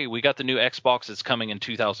like, "Hey, we got the new Xbox. It's coming in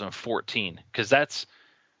 2014," because that's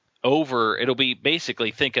over. It'll be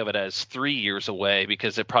basically, think of it as 3 years away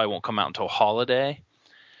because it probably won't come out until holiday.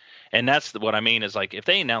 And that's what I mean is like if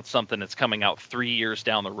they announce something that's coming out 3 years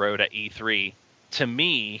down the road at E3, to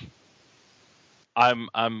me, I'm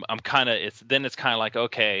kind of it's kind of like,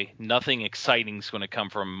 okay, nothing exciting is going to come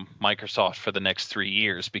from Microsoft for the next 3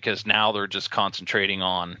 years because now they're just concentrating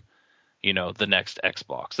on, the next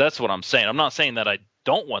Xbox. That's what I'm saying. I'm not saying that I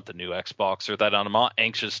don't want the new Xbox or that I'm not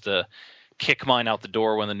anxious to kick mine out the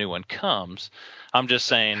door when the new one comes. I'm just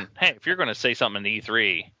saying, hey, if you're going to say something in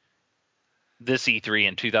E3, this E3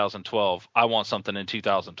 in 2012. I want something in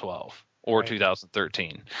 2012 or Right.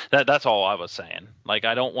 2013. That's all I was saying. Like,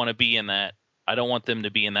 I don't want to be in that. I don't want them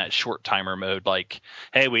to be in that short timer mode. Like,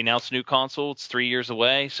 hey, we announced a new console. It's 3 years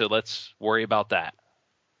away, so let's worry about that.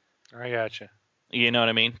 I gotcha. You know what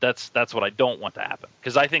I mean? That's what I don't want to happen,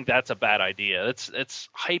 because I think that's a bad idea. It's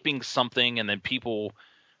hyping something and then people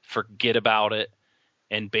forget about it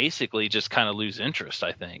and basically just kind of lose interest,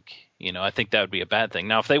 I think. I think that would be a bad thing.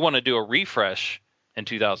 Now, if they want to do a refresh in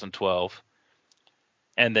 2012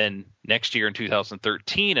 and then next year in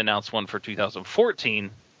 2013 announce one for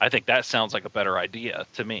 2014, I think that sounds like a better idea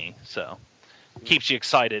to me. So keeps you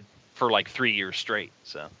excited for like 3 years straight.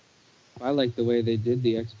 So I like the way they did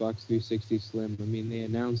the Xbox 360 Slim. I mean, they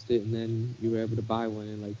announced it, and then you were able to buy one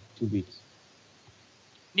in like 2 weeks.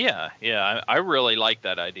 yeah, I really like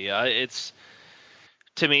that idea. It's,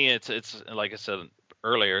 to me, it's like I said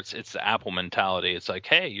earlier, it's the Apple mentality. It's like,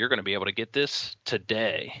 hey, you're going to be able to get this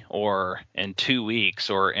today or in 2 weeks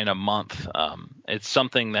or in a month. It's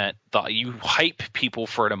something that you hype people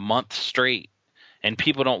for it a month straight, and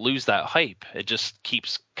people don't lose that hype. It just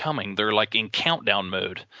keeps coming. They're like in countdown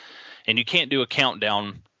mode, and you can't do a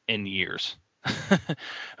countdown in years.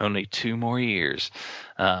 Only 2 more years.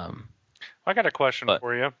 I got a question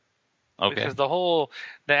for you. Okay. Because the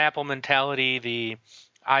Apple mentality, the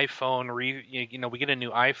iPhone, we get a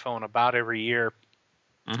new iPhone about every year,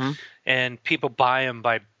 Mm-hmm. and people buy them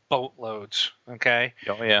by boatloads. Okay.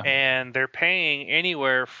 Oh yeah. And they're paying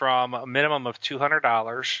anywhere from a minimum of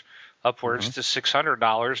 $200 upwards to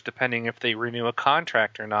 $600, depending if they renew a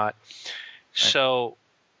contract or not. So,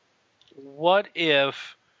 what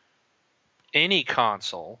if any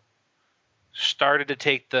console started to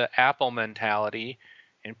take the Apple mentality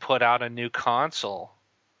and put out a new console?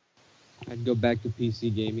 I'd go back to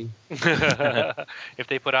PC gaming. If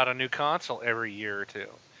they put out a new console every year or two.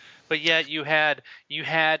 But yet you had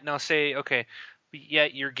now say, okay, but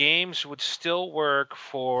yet your games would still work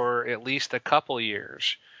for at least a couple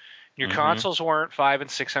years. Your consoles weren't $500 and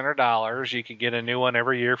 $600. You could get a new one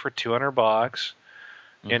every year for $200,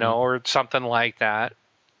 or something like that.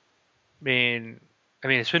 I mean,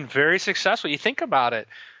 it's been very successful. You think about it.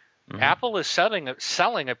 Apple is selling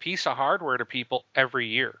a piece of hardware to people every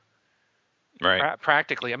year. Right.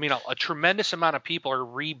 Practically. I mean, a tremendous amount of people are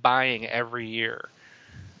rebuying every year.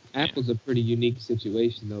 Apple's a pretty unique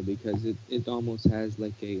situation, though, because it almost has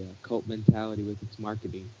like a cult mentality with its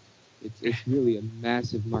marketing. It's really a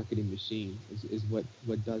massive marketing machine is what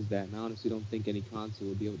does that. And I honestly don't think any console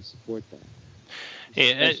will be able to support that.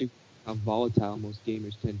 Especially how volatile most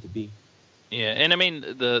gamers tend to be. Yeah, and I mean,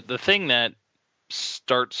 the thing that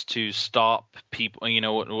starts to stop people,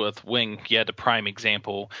 with Wing, you had the prime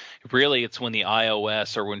example. Really, it's when the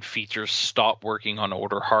iOS or when features stop working on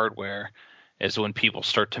older hardware is when people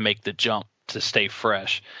start to make the jump to stay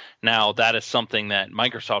fresh. Now, that is something that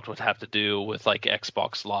Microsoft would have to do with like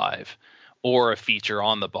Xbox Live or a feature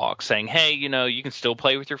on the box saying, hey, you can still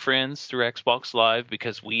play with your friends through Xbox Live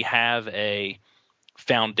because we have a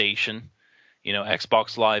foundation.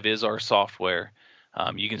 Xbox Live is our software.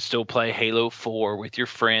 You can still play Halo 4 with your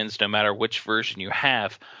friends no matter which version you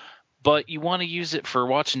have. But you want to use it for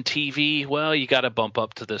watching TV, well, you got to bump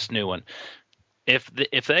up to this new one.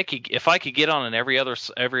 If I could get on an every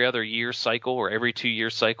other year cycle or every 2 year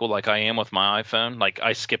cycle like I am with my iPhone, like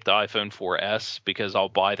I skipped the iPhone 4S because I'll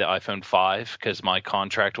buy the iPhone 5 because my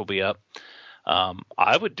contract will be up.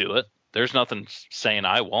 I would do it. There's nothing saying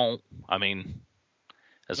I won't. I mean,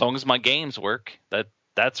 as long as my games work,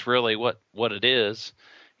 that's really what it is.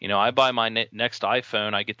 I buy my next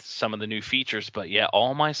iPhone, I get some of the new features, but yeah,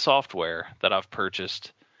 all my software that I've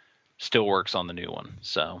purchased still works on the new one.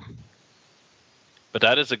 So, but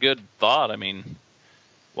that is a good thought. I mean,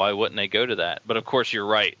 why wouldn't they go to that? But of course, you're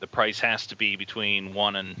right. The price has to be between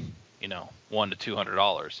 $100 to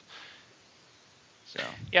 $200. So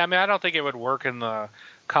yeah, I mean, I don't think it would work in the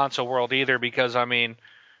console world either because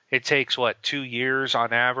it takes 2 years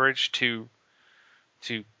on average to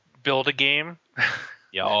build a game.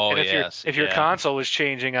 Yeah. Oh, if your console is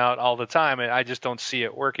changing out all the time, I just don't see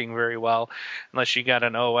it working very well unless you got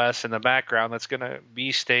an OS in the background that's going to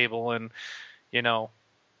be stable and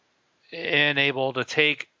able to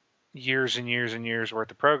take years and years and years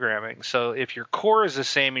worth of programming. So if your core is the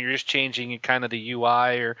same and you're just changing kind of the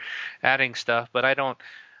UI or adding stuff, but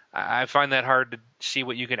I find that hard to see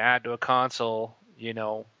what you can add to a console,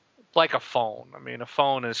 like a phone. I mean,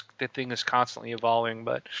 the thing is constantly evolving,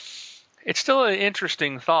 but it's still an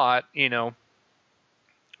interesting thought,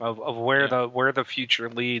 of where the future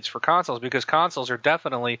leads for consoles, because consoles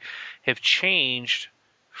have changed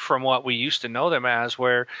from what we used to know them as,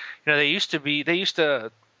 where they used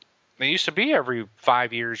to It used to be every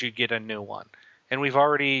 5 years you'd get a new one. And we've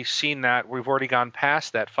already seen that. We've already gone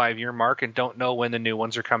past that 5-year mark and don't know when the new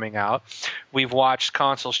ones are coming out. We've watched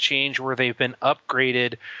consoles change where they've been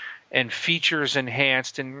upgraded and features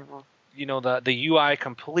enhanced, and the UI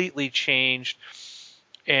completely changed.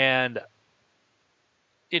 And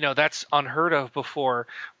that's unheard of before.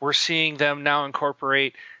 We're seeing them now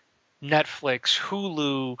incorporate Netflix,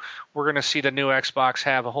 Hulu. We're going to see the new Xbox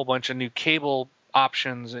have a whole bunch of new cable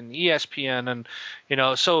options and ESPN, and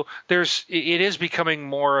so it is becoming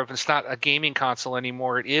more of, it's not a gaming console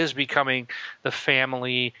anymore. It is becoming the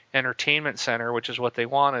family entertainment center, which is what they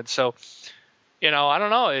wanted. So I don't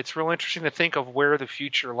know. It's real interesting to think of where the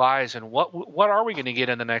future lies and what are we going to get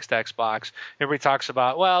in the next Xbox. Everybody talks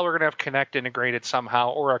about, well, we're going to have Kinect integrated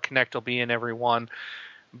somehow, or a Kinect will be in every one,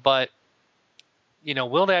 but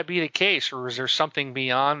will that be the case, or is there something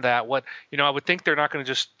beyond that? I would think they're not going to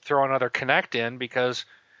just throw another Kinect in because,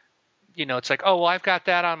 it's like, oh, well, I've got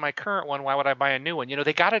that on my current one. Why would I buy a new one?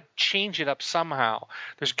 They got to change it up somehow.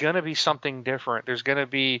 There's going to be something different. There's going to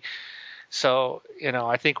be, so, I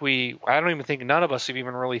don't even think none of us have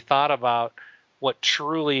even really thought about what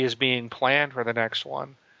truly is being planned for the next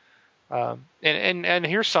one. And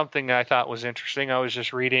here's something that I thought was interesting. I was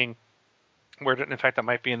just reading in fact, that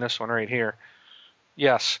might be in this one right here.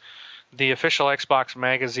 Yes, the official Xbox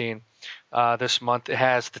magazine this month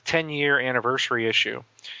has the 10-year anniversary issue.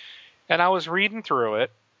 And I was reading through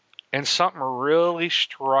it, and something really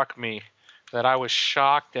struck me that I was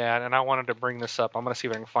shocked at, and I wanted to bring this up. I'm going to see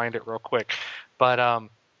if I can find it real quick. But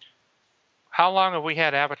how long have we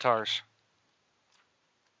had avatars?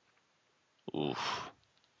 Oof.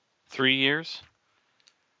 3 years?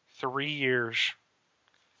 3 years.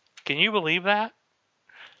 Can you believe that?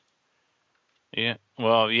 Yeah.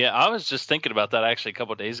 Well, yeah, I was just thinking about that actually a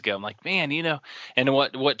couple of days ago. I'm like, man, and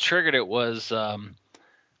what triggered it was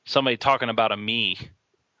somebody talking about a Mii.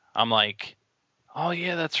 I'm like, oh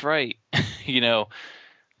yeah, that's right. The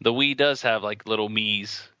Wii does have like little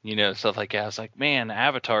Miis, stuff like that. I was like, man,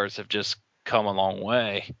 avatars have just come a long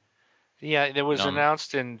way. Yeah, it was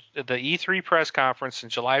announced in the E3 press conference on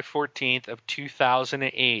July 14th of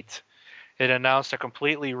 2008. It announced a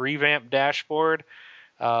completely revamped dashboard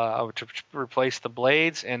to replace the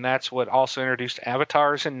blades, and that's what also introduced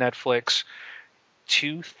avatars in Netflix.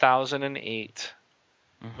 2008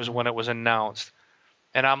 was when it was announced.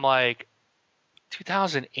 And I'm like,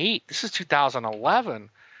 2008? This is 2011.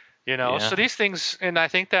 So these things, and I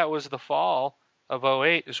think that was the fall of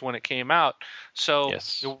 08 is when it came out. So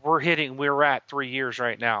yes. we're at 3 years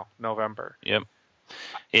right now, November. Yep.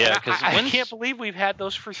 Yeah, because I can't believe we've had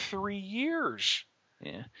those for 3 years.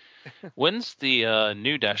 Yeah. When's the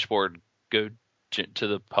new dashboard go to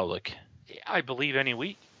the public? I believe any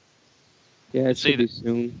week. Yeah, it should be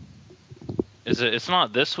soon. Is it? It's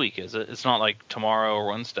not this week, is it? It's not like tomorrow or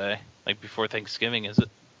Wednesday, like before Thanksgiving, is it?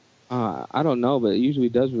 I don't know, but it usually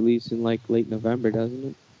does release in like late November, doesn't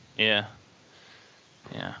it? Yeah.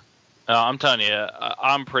 Yeah. I'm telling you,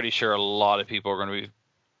 I'm pretty sure a lot of people are going to be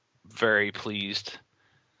very pleased,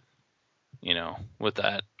 with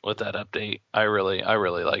that update. I really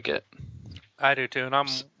like it. I do too, and I'm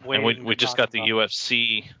waiting. And we just got the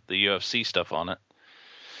UFC stuff on it.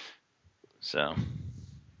 So,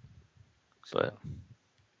 but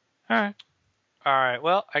all right.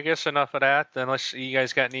 Well, I guess enough of that. Then you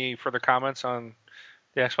guys got any further comments on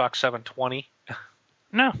the Xbox 720?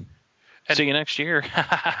 No. See you next year.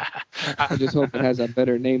 I just hope it has a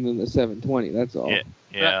better name than the 720. That's all.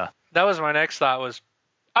 Yeah. That was my next thought. Was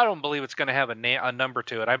I don't believe it's going to have a number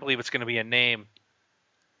to it. I believe it's going to be a name.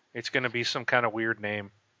 It's going to be some kind of weird name.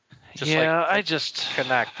 I just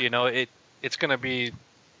Kinect. It's going to be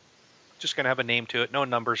just going to have a name to it. No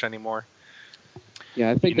numbers anymore. Yeah,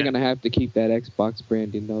 I think they're going to have to keep that Xbox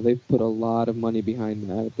branding, though. They've put a lot of money behind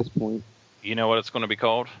that at this point. You know what it's going to be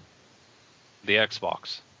called? The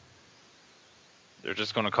Xbox. They're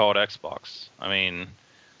just going to call it Xbox. I mean,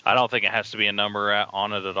 I don't think it has to be a number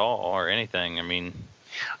on it at all or anything. I mean,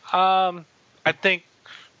 I think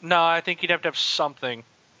you'd have to have something.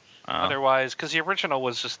 Otherwise, because the original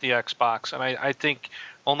was just the Xbox, and I think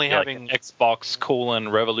only having like Xbox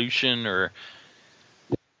Revolution or.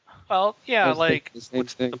 Well, yeah, like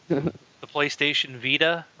the PlayStation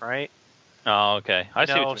Vita, right? Oh, okay. I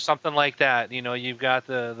see. Something like that. You've got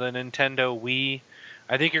the Nintendo Wii.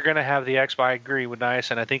 I think you're going to have the Xbox. I agree with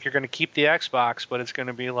Nice, and I think you're going to keep the Xbox, but it's going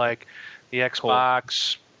to be like the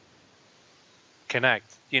Xbox Kinect.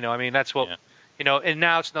 That's what and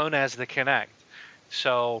now it's known as the Kinect.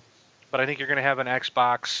 So, but I think you're going to have an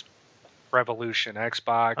Xbox Revolution,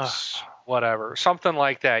 whatever, something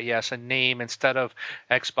like that. Yes, a name instead of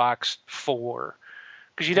Xbox 4.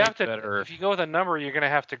 Because you'd have to, if you go with a number, you're going to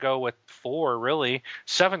have to go with 4, really.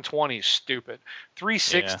 720 is stupid.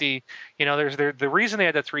 360, there's the reason they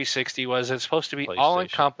had the 360 was it's supposed to be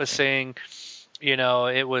all-encompassing.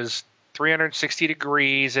 It was 360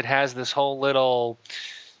 degrees. It has this whole little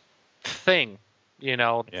thing,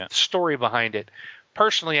 story behind it.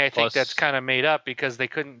 Personally, I think that's kind of made up because they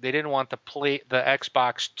didn't want the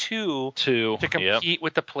Xbox 2 to compete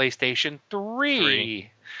with the PlayStation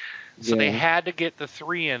 3. So they had to get the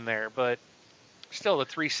 3 in there, but still the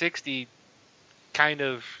 360 kind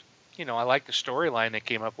of, I like the storyline that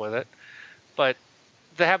came up with it, but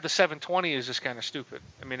to have the 720 is just kind of stupid.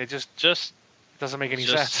 I mean, it just doesn't make any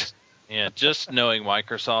sense. Yeah, just knowing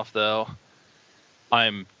Microsoft though,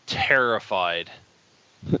 I'm terrified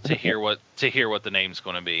to hear what the name's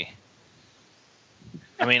going to be.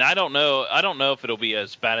 I mean, I don't know if it'll be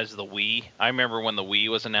as bad as the Wii. I remember when the Wii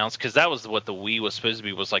was announced, because that was what the Wii was supposed to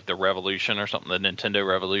be, was like the Revolution or something, the Nintendo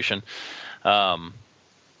Revolution. I'm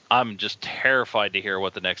just terrified to hear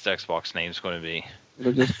what the next Xbox name's going to be.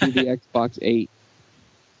 It'll just be the Xbox 8.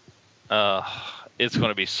 It's going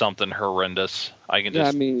to be something horrendous. I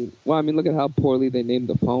mean, look at how poorly they named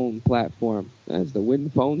the phone platform as the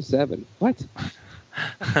WinPhone 7. What?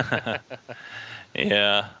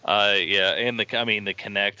 Yeah, and the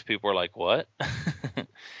Kinect, people are like, what?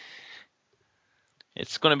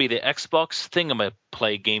 It's going to be the Xbox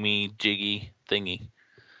thingamaplay gamey jiggy thingy.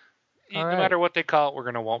 No matter what they call it,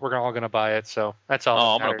 we're all gonna buy it. So that's all.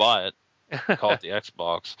 Oh, I'm gonna buy it. Call it the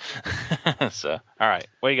Xbox. So, all right,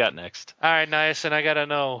 what you got next? All right, nice. And I gotta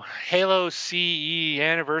know Halo CE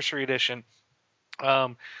Anniversary Edition.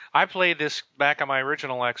 I played this back on my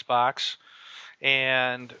original Xbox,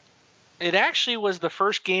 and it actually was the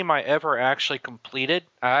first game I ever actually completed.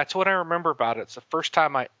 That's what I remember about it. It's the first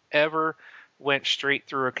time I ever went straight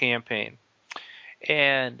through a campaign.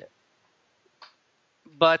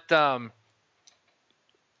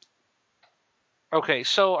 Okay,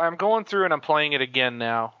 so I'm going through and I'm playing it again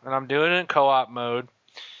now, and I'm doing it in co-op mode.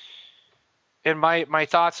 And my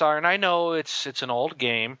thoughts are, and I know it's an old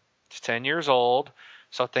game, it's 10 years old,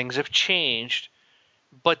 so things have changed.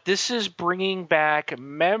 But this is bringing back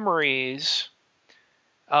memories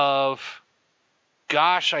of,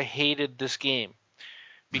 gosh, I hated this game.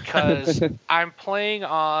 Because I'm playing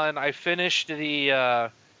on, I finished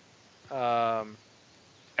the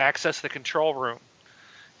Access the Control Room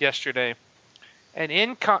yesterday. And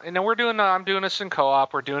I'm doing this in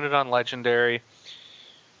co-op, we're doing it on Legendary.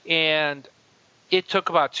 And it took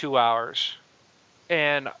about 2 hours.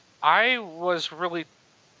 And I was really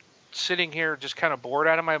sitting here just kind of bored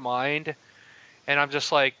out of my mind, and I'm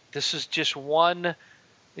just like, this is just one.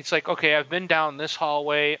 It's like, okay, I've been down this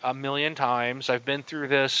hallway 1,000,000 times. I've been through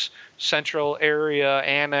this central area,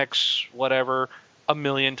 annex, whatever,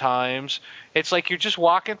 1,000,000 times. It's like you're just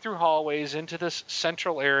walking through hallways into this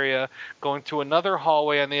central area, going through another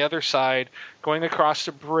hallway on the other side, going across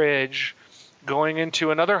the bridge, going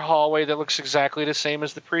into another hallway that looks exactly the same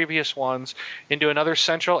as the previous ones, into another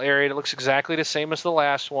central area that looks exactly the same as the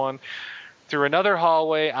last one, through another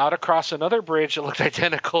hallway, out across another bridge that looked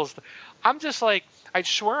identical. I'm just like, I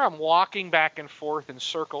swear I'm walking back and forth in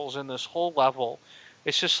circles in this whole level.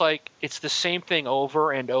 It's just like, it's the same thing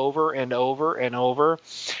over and over and over and over.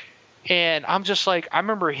 And I'm just like, I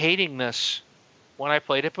remember hating this when I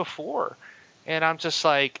played it before. And I'm just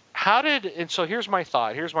like, and so here's my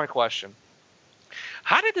thought, here's my question.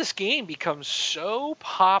 How did this game become so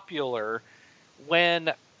popular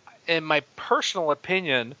when, in my personal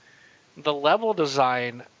opinion, the level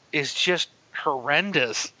design is just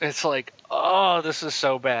horrendous? It's like, oh, this is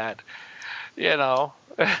so bad, Well,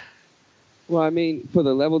 I mean, for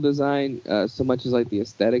the level design, so much as like the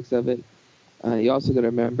aesthetics of it, you also got to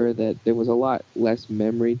remember that there was a lot less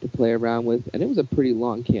memory to play around with, and it was a pretty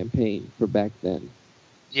long campaign for back then.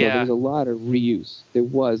 So there was a lot of reuse. There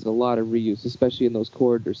was a lot of reuse, especially in those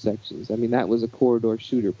corridor sections. I mean, that was a corridor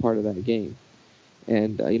shooter part of that game.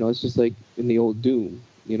 And, it's just like in the old Doom.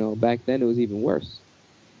 Back then it was even worse.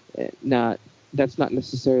 That's not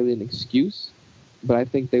necessarily an excuse, but I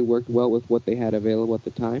think they worked well with what they had available at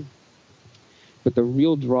the time. But the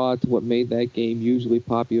real draw to what made that game usually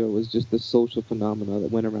popular was just the social phenomena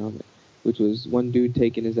that went around it, which was one dude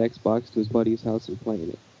taking his Xbox to his buddy's house and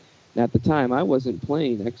playing it. Now, at the time, I wasn't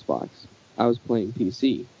playing Xbox. I was playing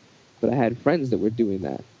PC. But I had friends that were doing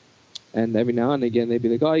that. And every now and again, they'd be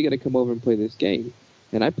like, oh, you got to come over and play this game.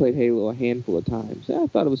 And I played Halo a handful of times. I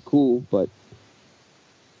thought it was cool, but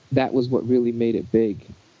that was what really made it big.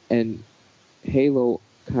 And Halo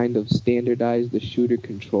kind of standardized the shooter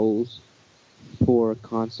controls for a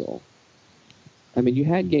console. I mean, you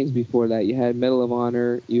had games before that. You had Medal of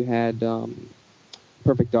Honor. You had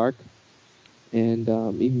Perfect Dark, and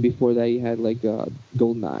even before that, you had like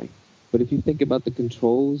GoldenEye. But if you think about the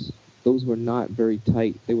controls, those were not very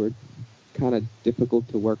tight. They were kind of difficult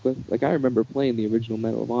to work with. Like, I remember playing the original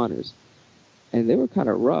Medal of Honors, and they were kind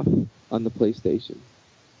of rough on the PlayStation.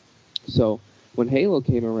 So when Halo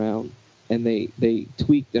came around and they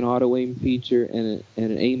tweaked an auto-aim feature and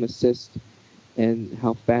an aim assist and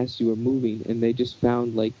how fast you were moving, and they just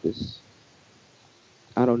found like this,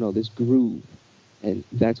 I don't know, this groove. And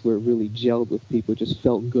that's where it really gelled with people. It just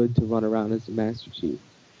felt good to run around as a Master Chief.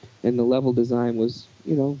 And the level design was,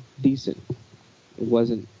 decent. It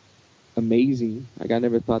wasn't amazing. Like, I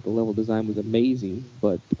never thought the level design was amazing,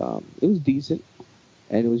 but it was decent.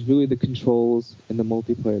 And it was really the controls and the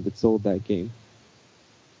multiplayer that sold that game.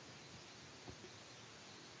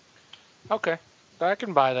 Okay, I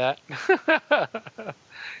can buy that.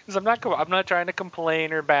 Because I'm not trying to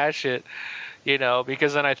complain or bash it,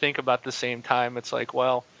 because then I think about the same time, it's like,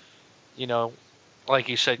 well, like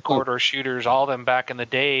you said, corridor shooters, all of them back in the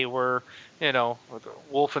day were,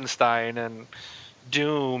 Wolfenstein and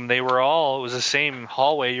Doom. It was the same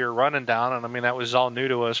hallway you're running down, and I mean, that was all new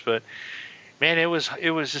to us, but man, it was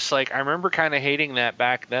just like, I remember kind of hating that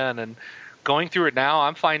back then, and going through it now,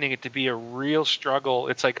 I'm finding it to be a real struggle.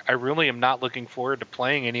 It's like, I really am not looking forward to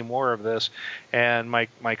playing any more of this. And my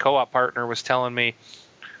co-op partner was telling me,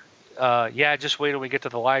 just wait till we get to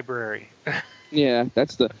the library. Yeah,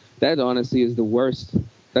 that honestly is the worst.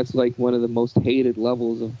 That's like one of the most hated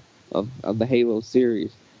levels of the Halo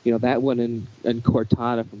series. That one in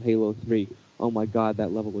Cortana from Halo 3. Oh my God,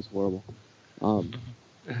 that level was horrible.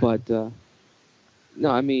 But no,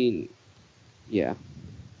 I mean, yeah.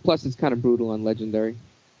 Plus, it's kind of brutal on Legendary.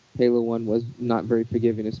 Halo 1 was not very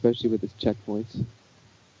forgiving, especially with its checkpoints.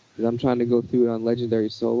 Because I'm trying to go through it on Legendary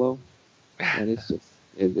solo, and it's just,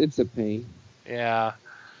 it's a pain. Yeah.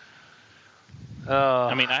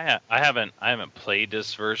 I mean, I haven't played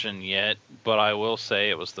this version yet, but I will say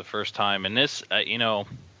it was the first time. And this,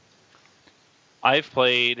 I've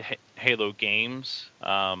played Halo games.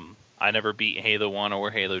 I never beat Halo 1 or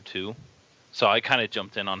Halo 2, so I kind of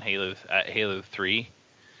jumped in on Halo 3.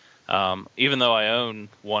 Even though I own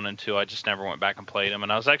 1 and 2, I just never went back and played them.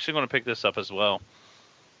 And I was actually going to pick this up as well.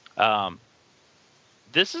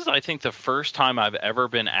 This is, I think, the first time I've ever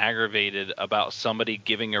been aggravated about somebody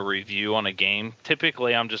giving a review on a game.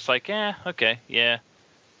 Typically, I'm just like, okay, yeah.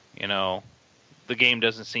 The game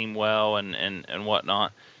doesn't seem well and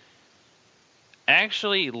whatnot.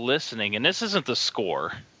 Actually listening, and this isn't the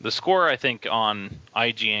score. The score, I think, on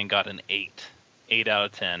IGN got an 8 out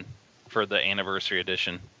of 10 for the Anniversary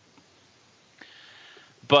Edition.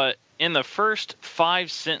 But in the first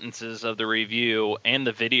 5 sentences of the review and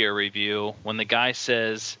the video review, when the guy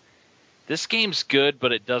says, this game's good,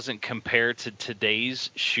 but it doesn't compare to today's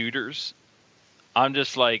shooters, I'm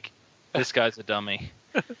just like, this guy's a dummy.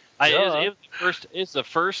 It's the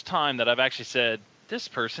first time that I've actually said, this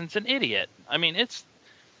person's an idiot. I mean, it's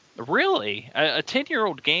really a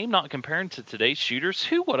 10-year-old game not comparing to today's shooters.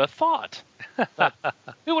 Who would have thought?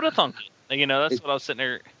 Who would have thunk it? That's what I was sitting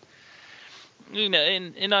there.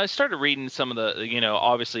 And I started reading some of the,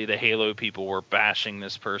 obviously the Halo people were bashing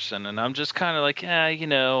this person, and I'm just kind of like,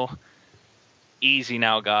 easy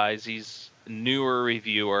now, guys. He's a newer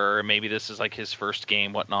reviewer. Maybe this is like his first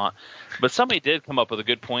game, whatnot. But somebody did come up with a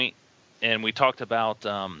good point, and we talked about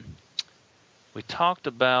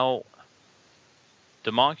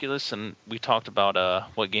Democulus, and we talked about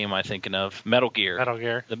what game am I thinking of? Metal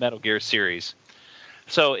Gear. The Metal Gear series.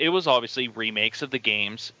 So it was obviously remakes of the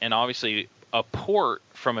games, and obviously a port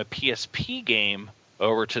from a PSP game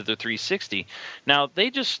over to the 360. Now they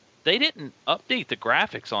didn't update the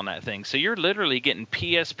graphics on that thing, so you're literally getting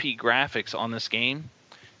PSP graphics on this game,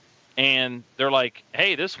 and they're like,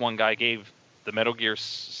 hey, this one guy gave the Metal Gear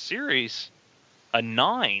series a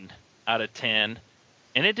 9 out of 10,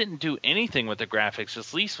 and it didn't do anything with the graphics.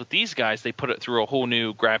 At least with these guys, they put it through a whole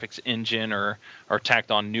new graphics engine or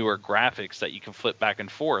tacked on newer graphics that you can flip back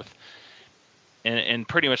and forth. And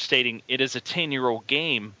pretty much stating, it is a 10-year-old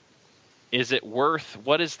game. Is it worth,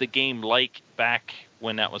 what is the game like back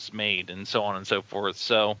when that was made, and so on and so forth.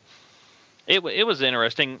 So it was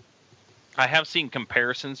interesting. I have seen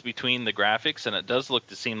comparisons between the graphics, and it does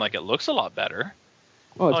seem like it looks a lot better.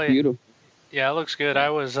 Oh, it's beautiful. Yeah, it looks good. I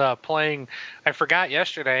was playing, I forgot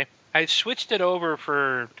yesterday, I switched it over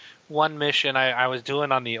for one mission I was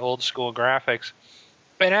doing on the old school graphics,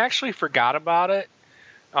 and I actually forgot about it.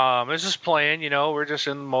 I was just playing, we're just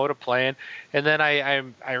in the mode of playing, and then I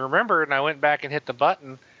remembered, and I went back and hit the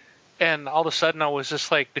button, and all of a sudden I was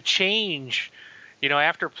just like, the change,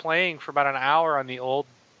 after playing for about an hour on the old,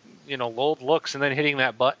 load looks and then hitting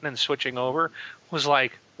that button and switching over was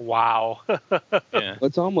like, wow. Yeah.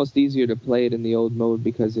 It's almost easier to play it in the old mode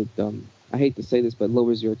because it, I hate to say this, but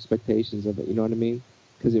lowers your expectations of it. You know what I mean?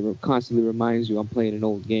 Because it constantly reminds you I'm playing an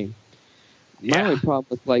old game. My only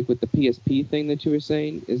problem with the PSP thing that you were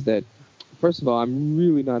saying is that, first of all, I'm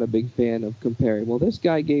really not a big fan of comparing. Well, this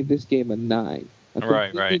guy gave this game a 9. A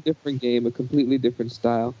completely different game, a completely different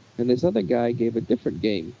style, and this other guy gave a different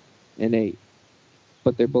game an 8.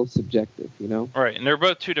 But they're both subjective, you know? Right, and they're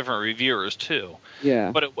both two different reviewers, too.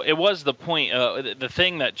 Yeah. But it was the point, the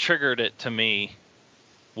thing that triggered it to me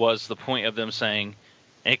was the point of them saying,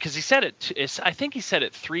 because he said it, I think he said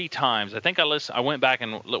it 3 times. I think I went back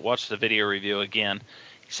and watched the video review again.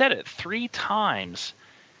 He said it 3 times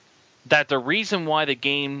that the reason why the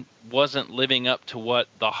game wasn't living up to what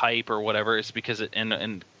the hype or whatever is because it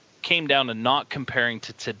and came down to not comparing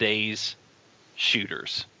to today's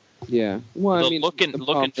shooters. Yeah. Well, the look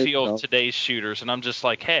and feel of today's shooters, and I'm just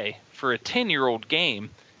like, hey, for a 10-year-old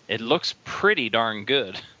game, it looks pretty darn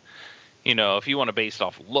good. If you want to base it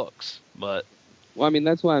off looks, but. Well, I mean,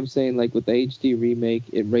 that's why I'm saying, like, with the HD remake,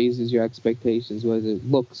 it raises your expectations, whereas it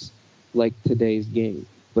looks like today's game,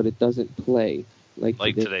 but it doesn't play like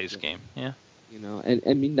today's game. Yeah. And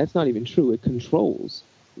I mean, that's not even true. It controls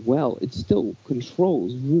well. It still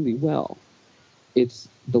controls really well. It's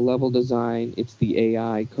the level design, it's the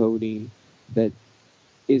AI coding that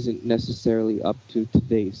isn't necessarily up to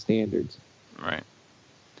today's standards. Right.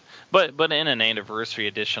 But in an anniversary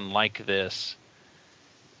edition like this,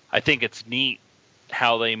 I think it's neat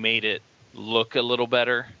how they made it look a little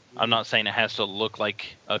better. I'm not saying it has to look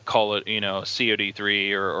like a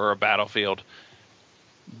COD3 or a Battlefield,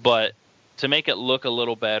 but to make it look a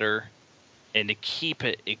little better and to keep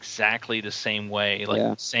it exactly the same way,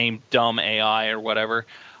 like same dumb AI or whatever,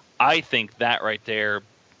 I think that right there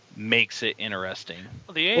makes it interesting.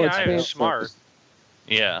 Well, the AI is smart.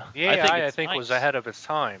 Yeah. The AI, I think, was ahead of its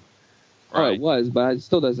time. Right. Oh, it was, but it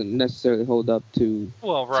still doesn't necessarily hold up to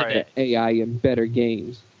AI in better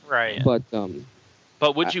games. Right.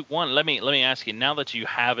 But would you want? Let me ask you. Now that you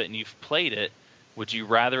have it and you've played it, would you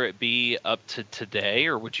rather it be up to today,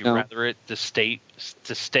 or would you rather it to stay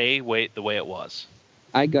the way it was?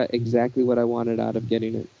 I got exactly what I wanted out of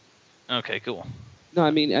getting it. Okay, cool. No,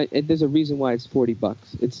 I mean, there's a reason why it's $40.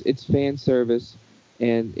 It's fan service,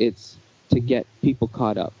 and it's to get people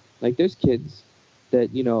caught up. Like, there's kids that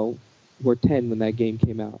were 10 when that game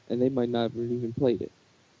came out, and they might not have even played it.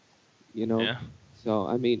 Yeah. So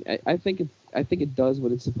I mean, I think it does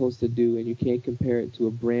what it's supposed to do, and you can't compare it to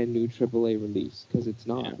a brand new AAA release because it's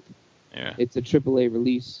not. Yeah. It's a AAA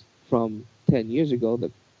release from 10 years ago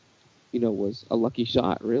that was a lucky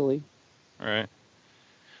shot, really. Right.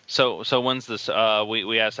 So when's this?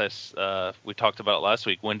 We asked this. We talked about it last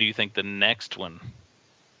week. When do you think the next one?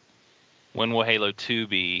 When will Halo 2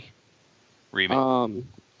 be remade?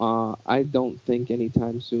 I don't think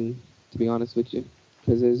anytime soon, to be honest with you,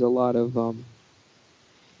 because there's a lot of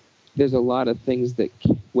things that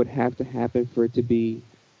would have to happen for it to be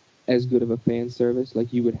as good of a fan service.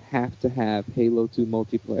 Like, you would have to have Halo 2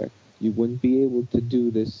 multiplayer. You wouldn't be able to do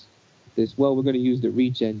this. Well, we're going to use the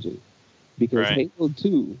Reach engine, because Halo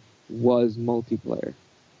 2 was multiplayer.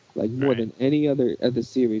 Like, more than any other of the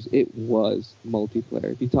series, it was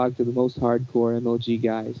multiplayer. If you talk to the most hardcore MLG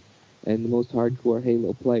guys and the most hardcore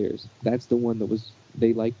Halo players, that's the one that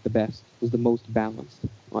they liked the best, was the most balanced.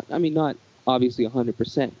 I mean, not obviously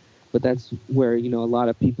 100%, but that's where, a lot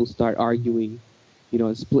of people start arguing,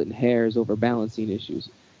 and splitting hairs over balancing issues,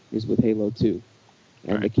 is with Halo 2.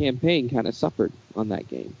 And the campaign kind of suffered on that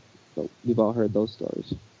game. But we've all heard those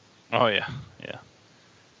stories. Oh, yeah. Yeah.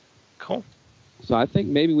 Cool. So I think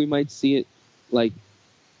maybe we might see it, like,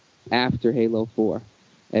 after Halo 4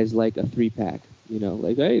 as, like, a 3-pack.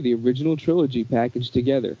 Like, hey, the original trilogy packaged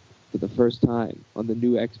together for the first time on the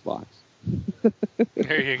new Xbox.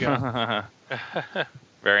 There you go.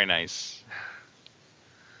 Very nice.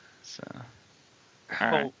 So,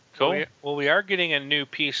 all right. Cool. Well, we are getting a new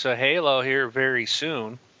piece of Halo here very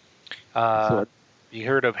soon. You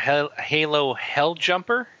heard of Halo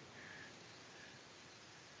Helljumper?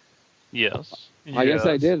 Yes. I guess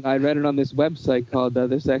I did. I read it on this website called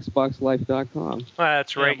thisxboxlife.com.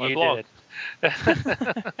 That's right, you blog. did.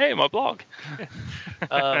 Hey, my blog.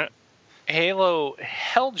 Halo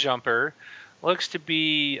Helljumper looks to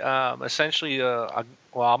be essentially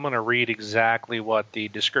well, I'm going to read exactly what the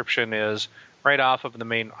description is right off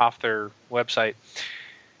their website.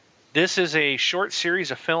 This is a short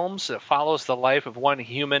series of films that follows the life of one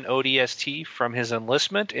human ODST from his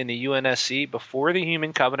enlistment in the UNSC before the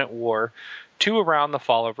Human Covenant War to around the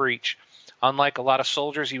fall of Reach. Unlike a lot of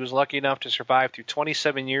soldiers, he was lucky enough to survive through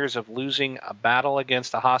 27 years of losing a battle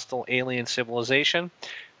against a hostile alien civilization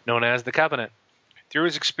known as the Covenant. Through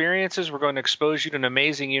his experiences, we're going to expose you to an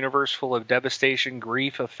amazing universe full of devastation,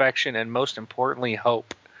 grief, affection, and most importantly,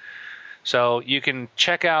 hope. So you can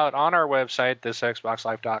check out on our website,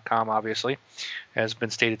 thisxboxlife.com, obviously, has been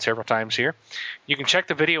stated several times here. You can check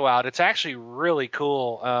the video out. It's actually really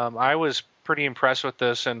cool. I was pretty impressed with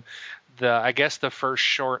this, and I guess the first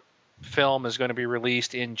short film is going to be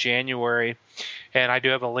released in January, and I do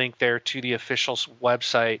have a link there to the official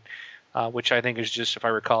website, which I think is just, if I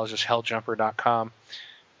recall, is just helljumper.com.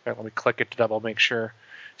 Let me click it to double make sure.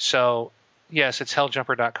 So yes, it's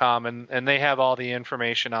helljumper.com, and they have all the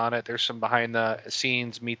information on it. There's some behind the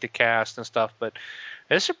scenes, meet the cast and stuff, but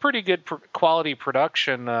it's a pretty good quality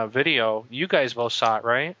production video. You guys both saw it,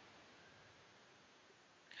 right?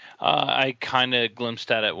 I kind of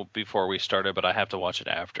glimpsed at it before we started, but I have to watch it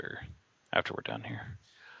after we're done here.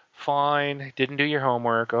 Fine. Didn't do your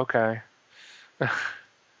homework. Okay. How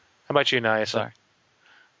about you, Naya? Sorry.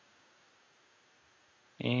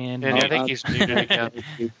 And I think he's muted again.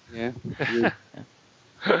 Yeah.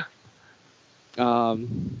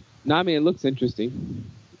 No, I mean, it looks interesting.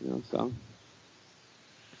 So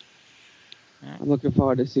I'm looking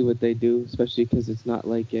forward to see what they do, especially because it's not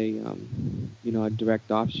like a a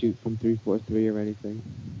direct offshoot from 343 or anything.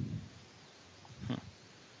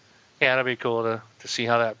 Yeah, it'll be cool to see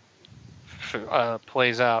how that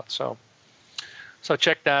plays out. So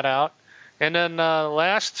check that out. And then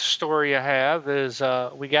last story I have is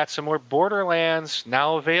we got some more Borderlands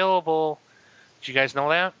now available. Did you guys know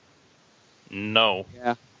that? No.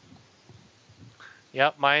 Yeah.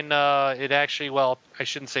 Yep, mine, it actually, well, I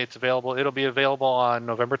shouldn't say it's available. It'll be available on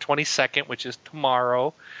November 22nd, which is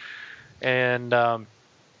tomorrow. And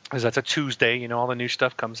because that's a Tuesday, all the new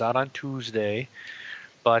stuff comes out on Tuesday.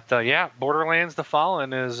 But yeah, Borderlands The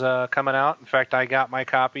Fallen is coming out. In fact, I got my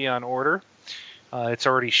copy on order. It's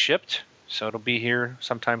already shipped, so it'll be here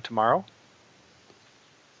sometime tomorrow.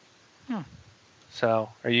 So,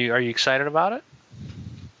 are you excited about it?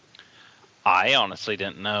 I honestly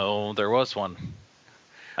didn't know there was one.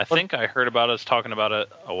 I think I heard about us talking about it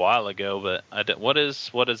a while ago, but I didn't. What is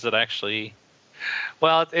it actually?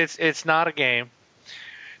 Well, it's not a game.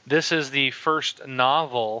 This is the first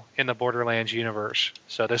novel in the Borderlands universe.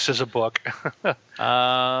 So this is a book.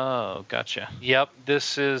 Oh, gotcha. Yep.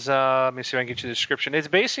 This is, let me see if I can get you the description. It's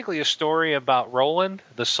basically a story about Roland,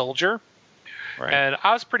 the soldier. Right. And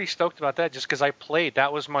I was pretty stoked about that just because I played.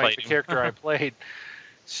 That was the character I played.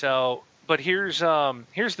 So, but here's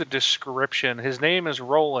the description. His name is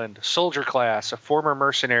Roland, soldier class, a former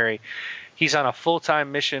mercenary. He's on a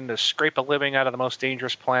full-time mission to scrape a living out of the most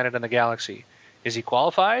dangerous planet in the galaxy. Is he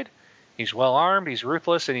qualified? He's well-armed, he's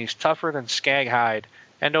ruthless, and he's tougher than Skaghide.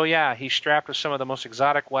 And oh yeah, he's strapped with some of the most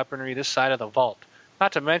exotic weaponry this side of the vault.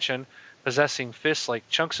 Not to mention possessing fists like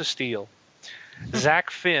chunks of steel. Zach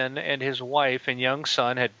Finn and his wife and young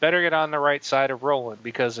son had better get on the right side of Roland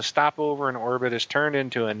because the stopover in orbit has turned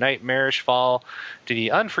into a nightmarish fall to the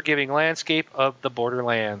unforgiving landscape of the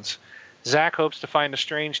Borderlands. Zach hopes to find a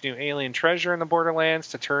strange new alien treasure in the Borderlands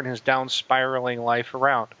to turn his down-spiraling life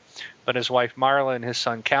around. But his wife Marla and his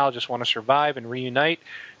son Cal just want to survive and reunite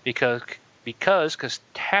because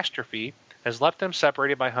catastrophe has left them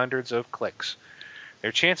separated by hundreds of cliques.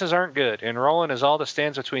 Their chances aren't good, and Roland is all that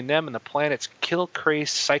stands between them and the planet's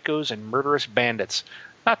kill-crazed psychos and murderous bandits.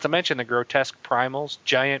 Not to mention the grotesque primals,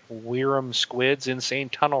 giant Wyrm squids, insane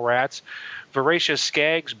tunnel rats, voracious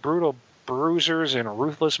skags, brutal bruisers, and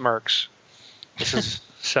ruthless mercs. This is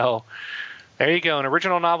so. There you go. An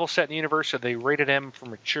original novel set in the universe of the Rated M for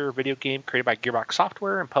Mature video game created by Gearbox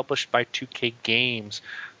Software and published by 2K Games.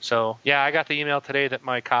 So yeah, I got the email today that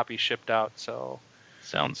my copy shipped out. So.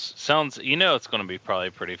 Sounds. It's going to be probably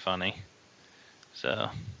pretty funny. So,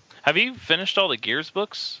 have you finished all the Gears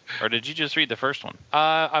books, or did you just read the first one?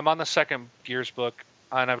 I'm on the second Gears book,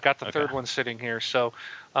 and I've got the third one sitting here. So,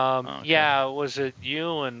 yeah, was it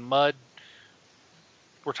you and Mud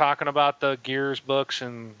were talking about the Gears books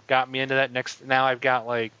and got me into that next? Now I've got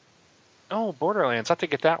Borderlands. I have to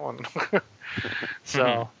get that one.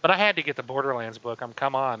 So, but I had to get the Borderlands book.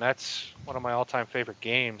 Come on, that's one of my all-time favorite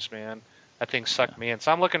games, man. That thing sucked me in.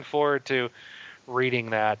 So I'm looking forward to reading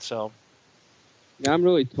that. So yeah, I'm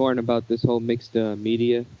really torn about this whole mixed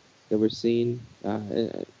media that we're seeing.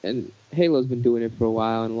 And Halo's been doing it for a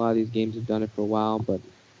while, and a lot of these games have done it for a while. But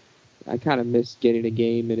I kind of miss getting a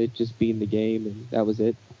game and it just being the game, and that was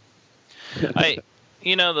it.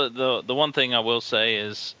 The one thing I will say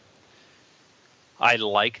is I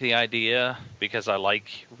like the idea because I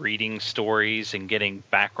like reading stories and getting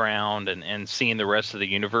background and seeing the rest of the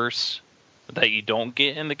universe. that you don't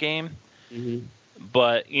get in the game. Mm-hmm.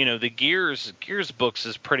 But the Gears books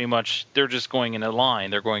is pretty much, they're just going in a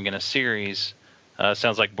line. They're going in a series.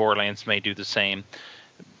 Sounds like Borderlands may do the same.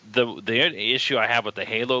 The issue I have with the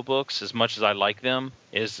Halo books, as much as I like them,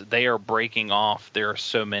 is they are breaking off. There are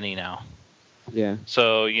so many now. Yeah.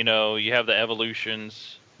 So you have the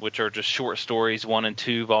Evolutions, which are just short stories, 1 and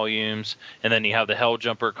 2 volumes, and then you have the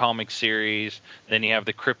Helljumper comic series, then you have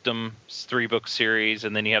the Cryptum 3-book series,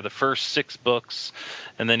 and then you have the first 6 books,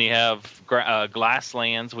 and then you have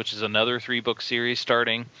Glasslands, which is another 3-book series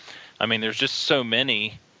starting. I mean, there's just so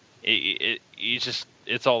many.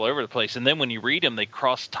 It's all over the place. And then when you read them, they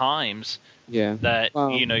cross times. Yeah. That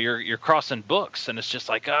you're crossing books, and it's just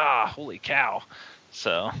like, holy cow.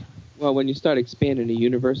 So. Well, when you start expanding the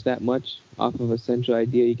universe that much off of a central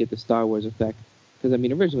idea, you get the Star Wars effect. Because, I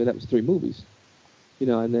mean, originally that was 3 movies.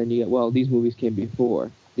 And then you get, these movies came before.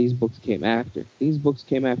 These books came after. These books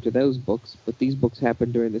came after those books, but these books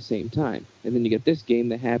happened during the same time. And then you get this game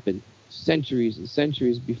that happened centuries and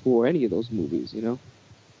centuries before any of those movies,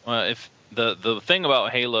 Well, if the thing about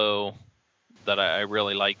Halo that I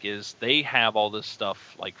really like is they have all this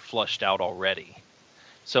stuff, like, flushed out already.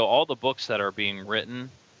 So all the books that are being written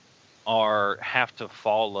have to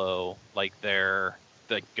follow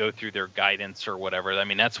go through their guidance or whatever. I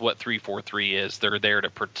mean, that's what 343 is. They're there to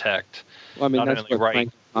protect. Well, I mean, that's what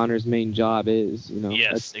Frank Connor's main job is.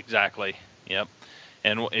 Yes, exactly. Yep.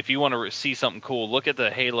 And if you want to see something cool, look at the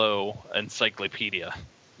Halo encyclopedia.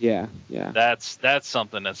 Yeah. That's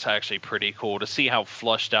something that's actually pretty cool to see how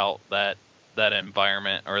flushed out that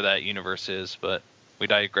environment or that universe is. But we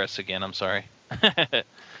digress again. I'm sorry.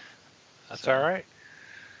 That's all right.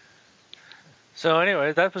 So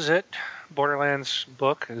anyway, that was it. Borderlands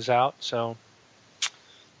book is out, so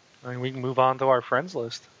we can move on to our friends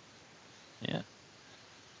list. Yeah.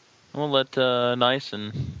 We'll let Nice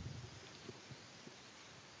and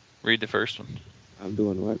read the first one. I'm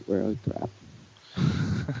doing what? Where crap.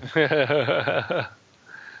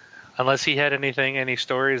 Unless he had any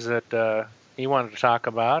stories that he wanted to talk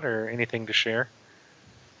about or anything to share.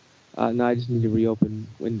 No, I just need to reopen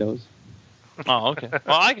Windows. Oh, okay.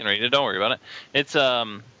 Well, I can read it. Don't worry about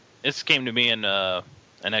it. This came to me in an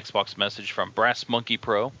Xbox message from Brass Monkey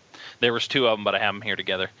Pro. There was 2 of them, but I have them here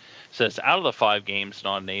together. It says, out of the 5 games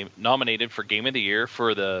nominated for Game of the Year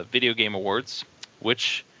for the Video Game Awards,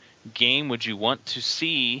 which game would you want to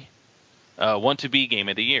be Game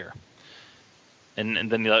of the Year?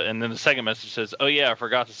 And then the second message says, oh yeah, I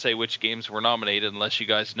forgot to say which games were nominated unless you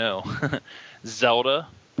guys know. Zelda,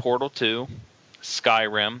 Portal 2,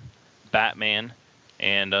 Skyrim, Batman,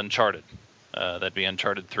 and Uncharted. That'd be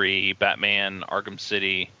Uncharted 3, Batman, Arkham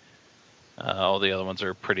City. All the other ones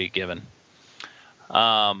are pretty given.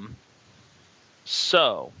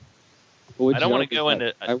 So, I don't want to go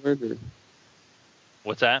into... Skyward or...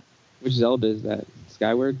 What's that? Which Zelda is that?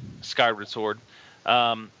 Skyward? Skyward Sword.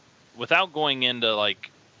 Without going into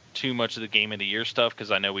too much of the Game of the Year stuff,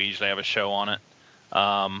 because I know we usually have a show on it,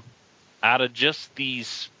 out of just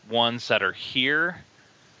these ones that are here,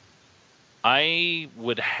 I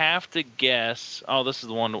would have to guess... Oh, this is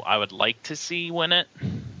the one I would like to see win it.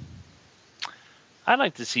 I'd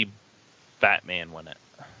like to see Batman win it.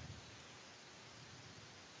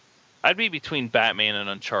 I'd be between Batman and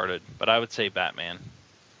Uncharted, but I would say Batman.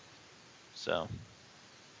 So,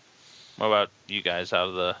 what about you guys out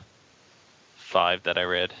of the 5 that I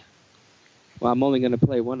read? Well, I'm only going to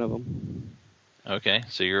play one of them. Okay,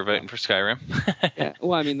 so you're voting for Skyrim? Yeah,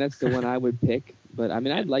 well, I mean, that's the one I would pick. But, I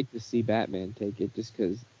mean, I'd like to see Batman take it just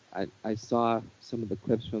because I saw some of the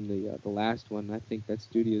clips from the last one. And I think that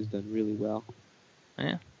studio's done really well.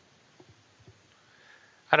 Yeah.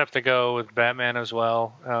 I'd have to go with Batman as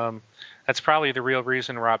well. That's probably the real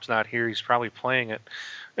reason Rob's not here. He's probably playing it.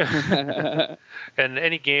 And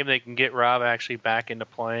any game they can get Rob actually back into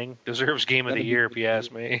playing deserves Game of the Year, if you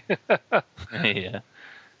ask me. Yeah.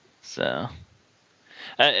 So,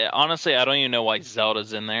 honestly, I don't even know why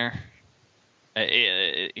Zelda's in there.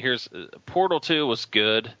 Here's Portal 2 was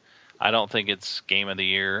good. I don't think it's Game of the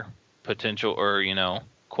Year potential or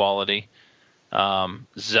quality.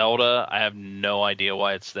 Zelda, I have no idea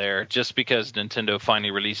why it's there. Just because Nintendo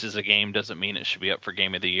finally releases a game doesn't mean it should be up for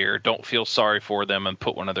Game of the Year. Don't feel sorry for them and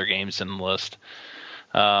put one of their games in the list.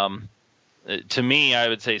 To me, I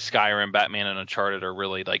would say Skyrim, Batman, and Uncharted are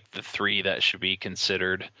really the 3 that should be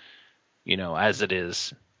considered, as it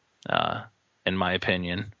is, in my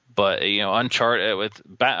opinion. But Uncharted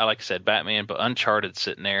like I said, Batman, but Uncharted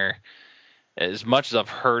sitting there. As much as I've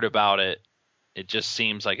heard about it, it just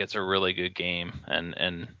seems like it's a really good game,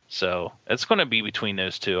 and so it's going to be between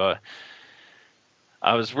those 2.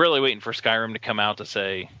 I was really waiting for Skyrim to come out to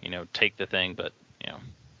say, take the thing, but,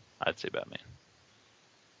 I'd say Batman.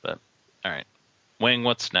 But, all right. Wing,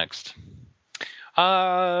 what's next?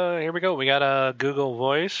 Here we go. We got a Google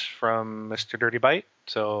Voice from Mr. Dirty Bite,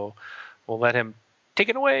 so we'll let him take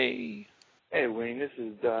it away. Hey, Wayne, this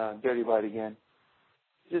is Dirty Bite again.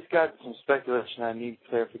 Just got some speculation I need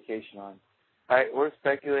clarification on. All right, we're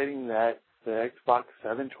speculating that the Xbox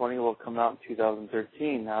 720 will come out in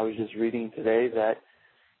 2013. I was just reading today that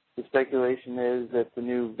the speculation is that the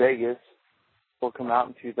new Vegas will come out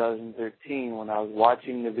in 2013. When I was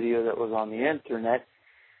watching the video that was on the internet,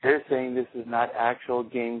 they're saying this is not actual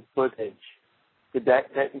game footage. Could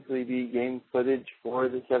that technically be game footage for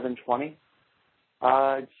the 720?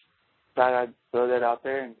 Just thought I'd throw that out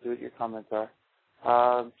there and see what your comments are.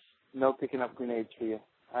 No picking up grenades for you.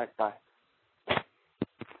 All right, bye.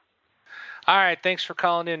 All right, thanks for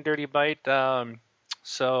calling in, Dirty Bite.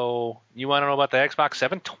 So you want to know about the Xbox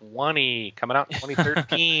 720 coming out in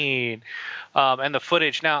 2013 and the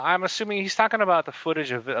footage. Now, I'm assuming he's talking about the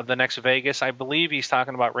footage of the next Vegas. I believe he's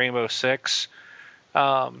talking about Rainbow Six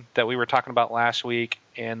that we were talking about last week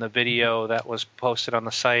and the video that was posted on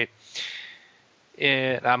the site.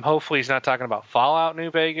 And hopefully he's not talking about Fallout New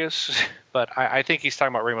Vegas, but I think he's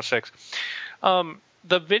talking about Rainbow Six.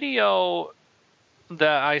 The video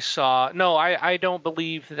that I saw, no, I don't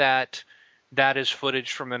believe that is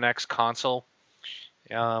footage from the next console.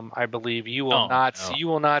 I believe you will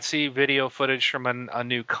not see video footage from a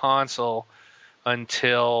new console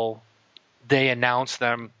until they announce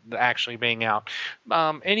them actually being out.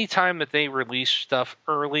 Anytime that they release stuff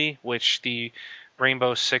early, which the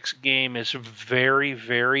Rainbow Six game is very,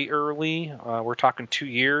 very early, we're talking 2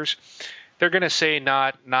 years, they're going to say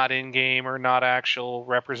not in-game or not actual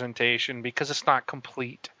representation because it's not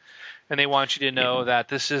complete. And they want you to know that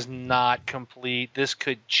this is not complete. This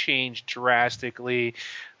could change drastically.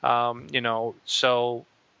 So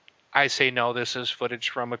I say no, this is footage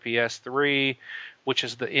from a PS3, which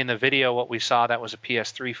is in the video what we saw, that was a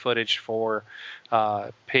PS3 footage for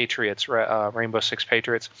Patriots, Rainbow Six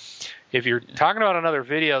Patriots. If you're talking about another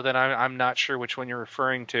video, then I'm not sure which one you're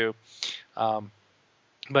referring to.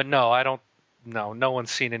 But no, I don't. No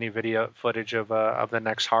one's seen any video footage of the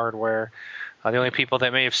next hardware. The only people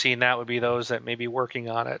that may have seen that would be those that may be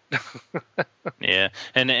working on it. Yeah,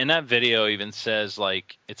 and that video even says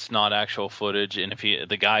like it's not actual footage, and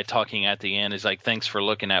the guy talking at the end is like, "Thanks for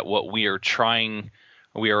looking at what we are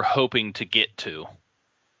hoping to get to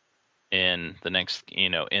in the next,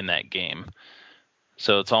 in that game."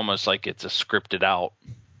 So it's almost like it's a scripted out,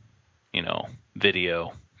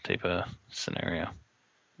 video type of scenario.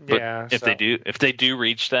 But yeah. If they do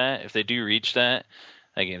reach that, that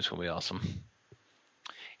game's gonna be awesome.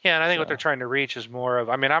 Yeah, and I think what they're trying to reach is more of,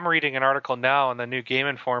 I'm reading an article now in the new Game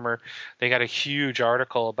Informer. They got a huge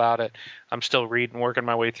article about it. I'm still working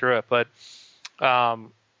my way through it, but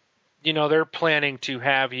they're planning to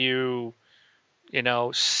have you,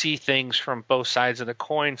 see things from both sides of the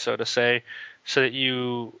coin, so to say, so that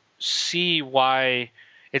you see why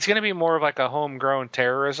it's going to be more of like a homegrown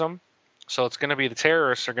terrorism. So it's going to be the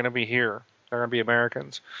terrorists are going to be here. They're going to be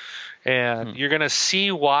Americans. And you're going to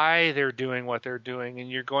see why they're doing what they're doing, and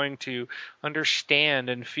you're going to understand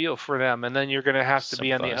and feel for them. And then you're going to have to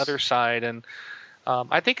be on the other side. And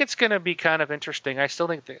I think it's going to be kind of interesting. I still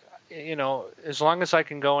think that, as long as I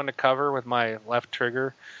can go into cover with my left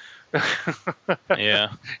trigger,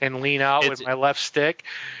 yeah, and lean out with my left stick.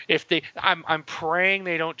 I'm praying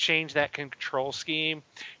they don't change that control scheme,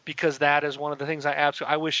 because that is one of the things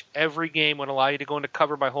I wish every game would allow you to go into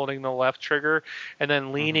cover by holding the left trigger and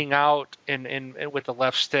then leaning out and with the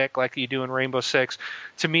left stick like you do in Rainbow Six.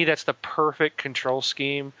 To me, that's the perfect control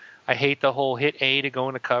scheme. I hate the whole hit A to go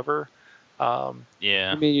into cover.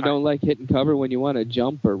 Yeah. I mean, you don't like hitting cover when you want to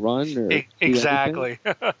jump or run or exactly.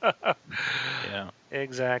 Yeah.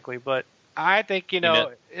 Exactly, but I think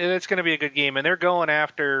it's going to be a good game, and they're going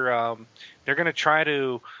after. They're going to try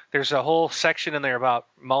to. There's a whole section in there about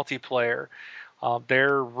multiplayer.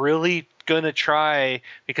 They're really going to try,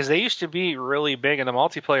 because they used to be really big in the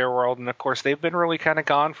multiplayer world, and of course they've been really kind of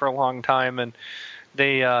gone for a long time, and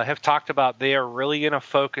they have talked about they are really going to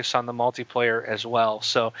focus on the multiplayer as well.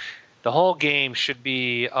 So the whole game should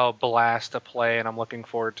be a blast to play, and I'm looking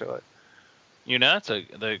forward to it. That's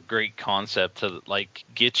the great concept to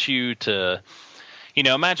get you to,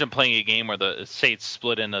 imagine playing a game where say it's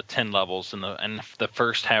split into 10 levels and the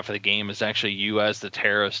first half of the game is actually you as the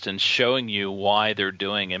terrorist and showing you why they're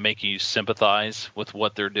doing and making you sympathize with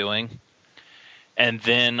what they're doing. And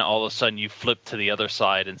then all of a sudden you flip to the other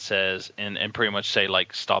side and says, and pretty much say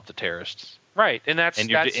stop the terrorists. Right, and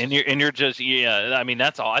you're just I mean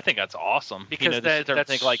that's all. I think that's awesome because that's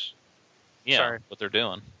think like what they're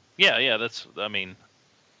doing. Yeah, that's. I mean,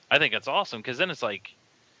 I think that's awesome because then it's like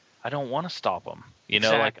I don't want to stop them.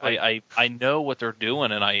 Exactly. Like I know what they're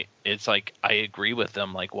doing, and it's like I agree with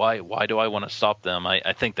them. Like why do I want to stop them?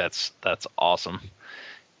 I think that's awesome.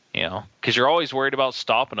 Because you're always worried about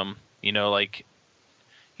stopping them.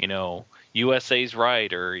 USA's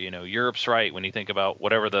right or Europe's right when you think about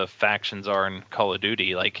whatever the factions are in Call of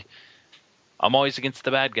Duty. Like I'm always against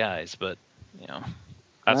the bad guys, but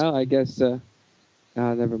that's... Well, I guess never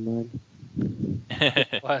mind.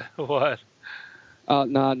 What? Oh,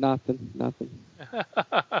 no, nothing.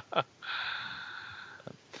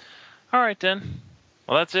 All right then.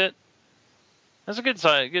 Well, that's it. That's a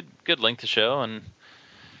good length to show, and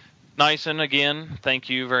Nyson, again, thank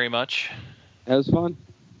you very much. That was fun.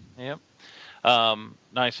 Yep.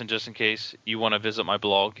 Nyson, just in case you want to visit my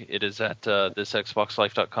blog, it is at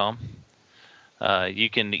thisxboxlife.com. You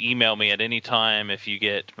can email me at any time if you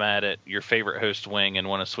get mad at your favorite host Wing and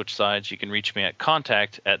want to switch sides. You can reach me at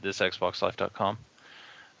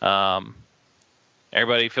contact@thisxboxlife.com.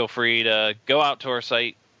 Everybody feel free to go out to our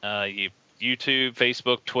site, YouTube,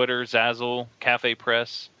 Facebook, Twitter, Zazzle, Cafe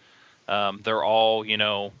Press. They're all,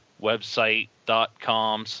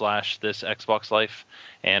 website.com/thisxboxlife.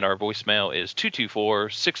 And our voicemail is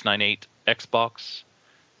 224-698-XBOX.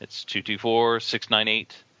 It's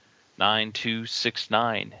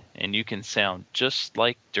 224-698-9269. And you can sound just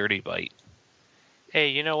like Dirty Bite. Hey,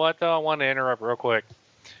 you know what, though? I want to interrupt real quick.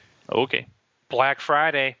 Okay. Black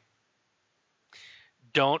Friday.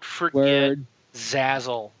 Don't forget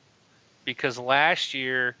Zazzle. Because last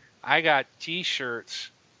year, I got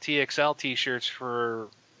T-shirts, TXL T-shirts for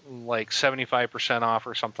like 75% off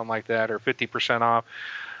or something like that, or 50% off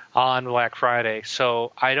on Black Friday.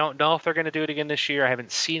 So I don't know if they're going to do it again this year. I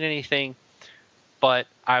haven't seen anything, but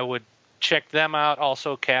I would check them out.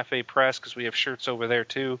 Also Cafe Press, because we have shirts over there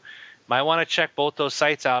too. Might want to check both those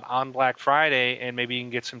sites out on Black Friday, and maybe you can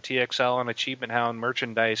get some TXL and Achievement Hound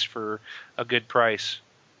merchandise for a good price.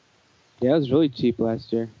 Yeah, it was really cheap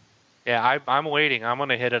last year. Yeah, I'm waiting. I'm going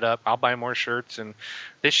to hit it up. I'll buy more shirts, and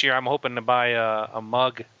this year I'm hoping to buy a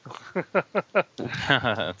mug.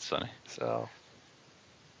 That's funny. So,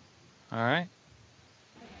 all right.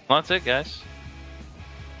 Well, that's it, guys.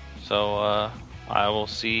 So I will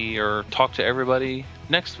see or talk to everybody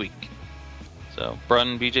next week. So,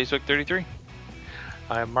 Brun, BJ Swick 33.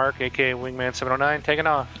 I'm Mark, a.k.a. Wingman 709, taking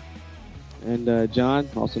off. And John,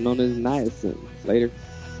 also known as Niacin. Later.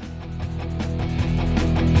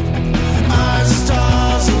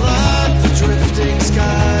 Stars alight the drifting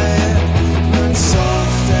sky.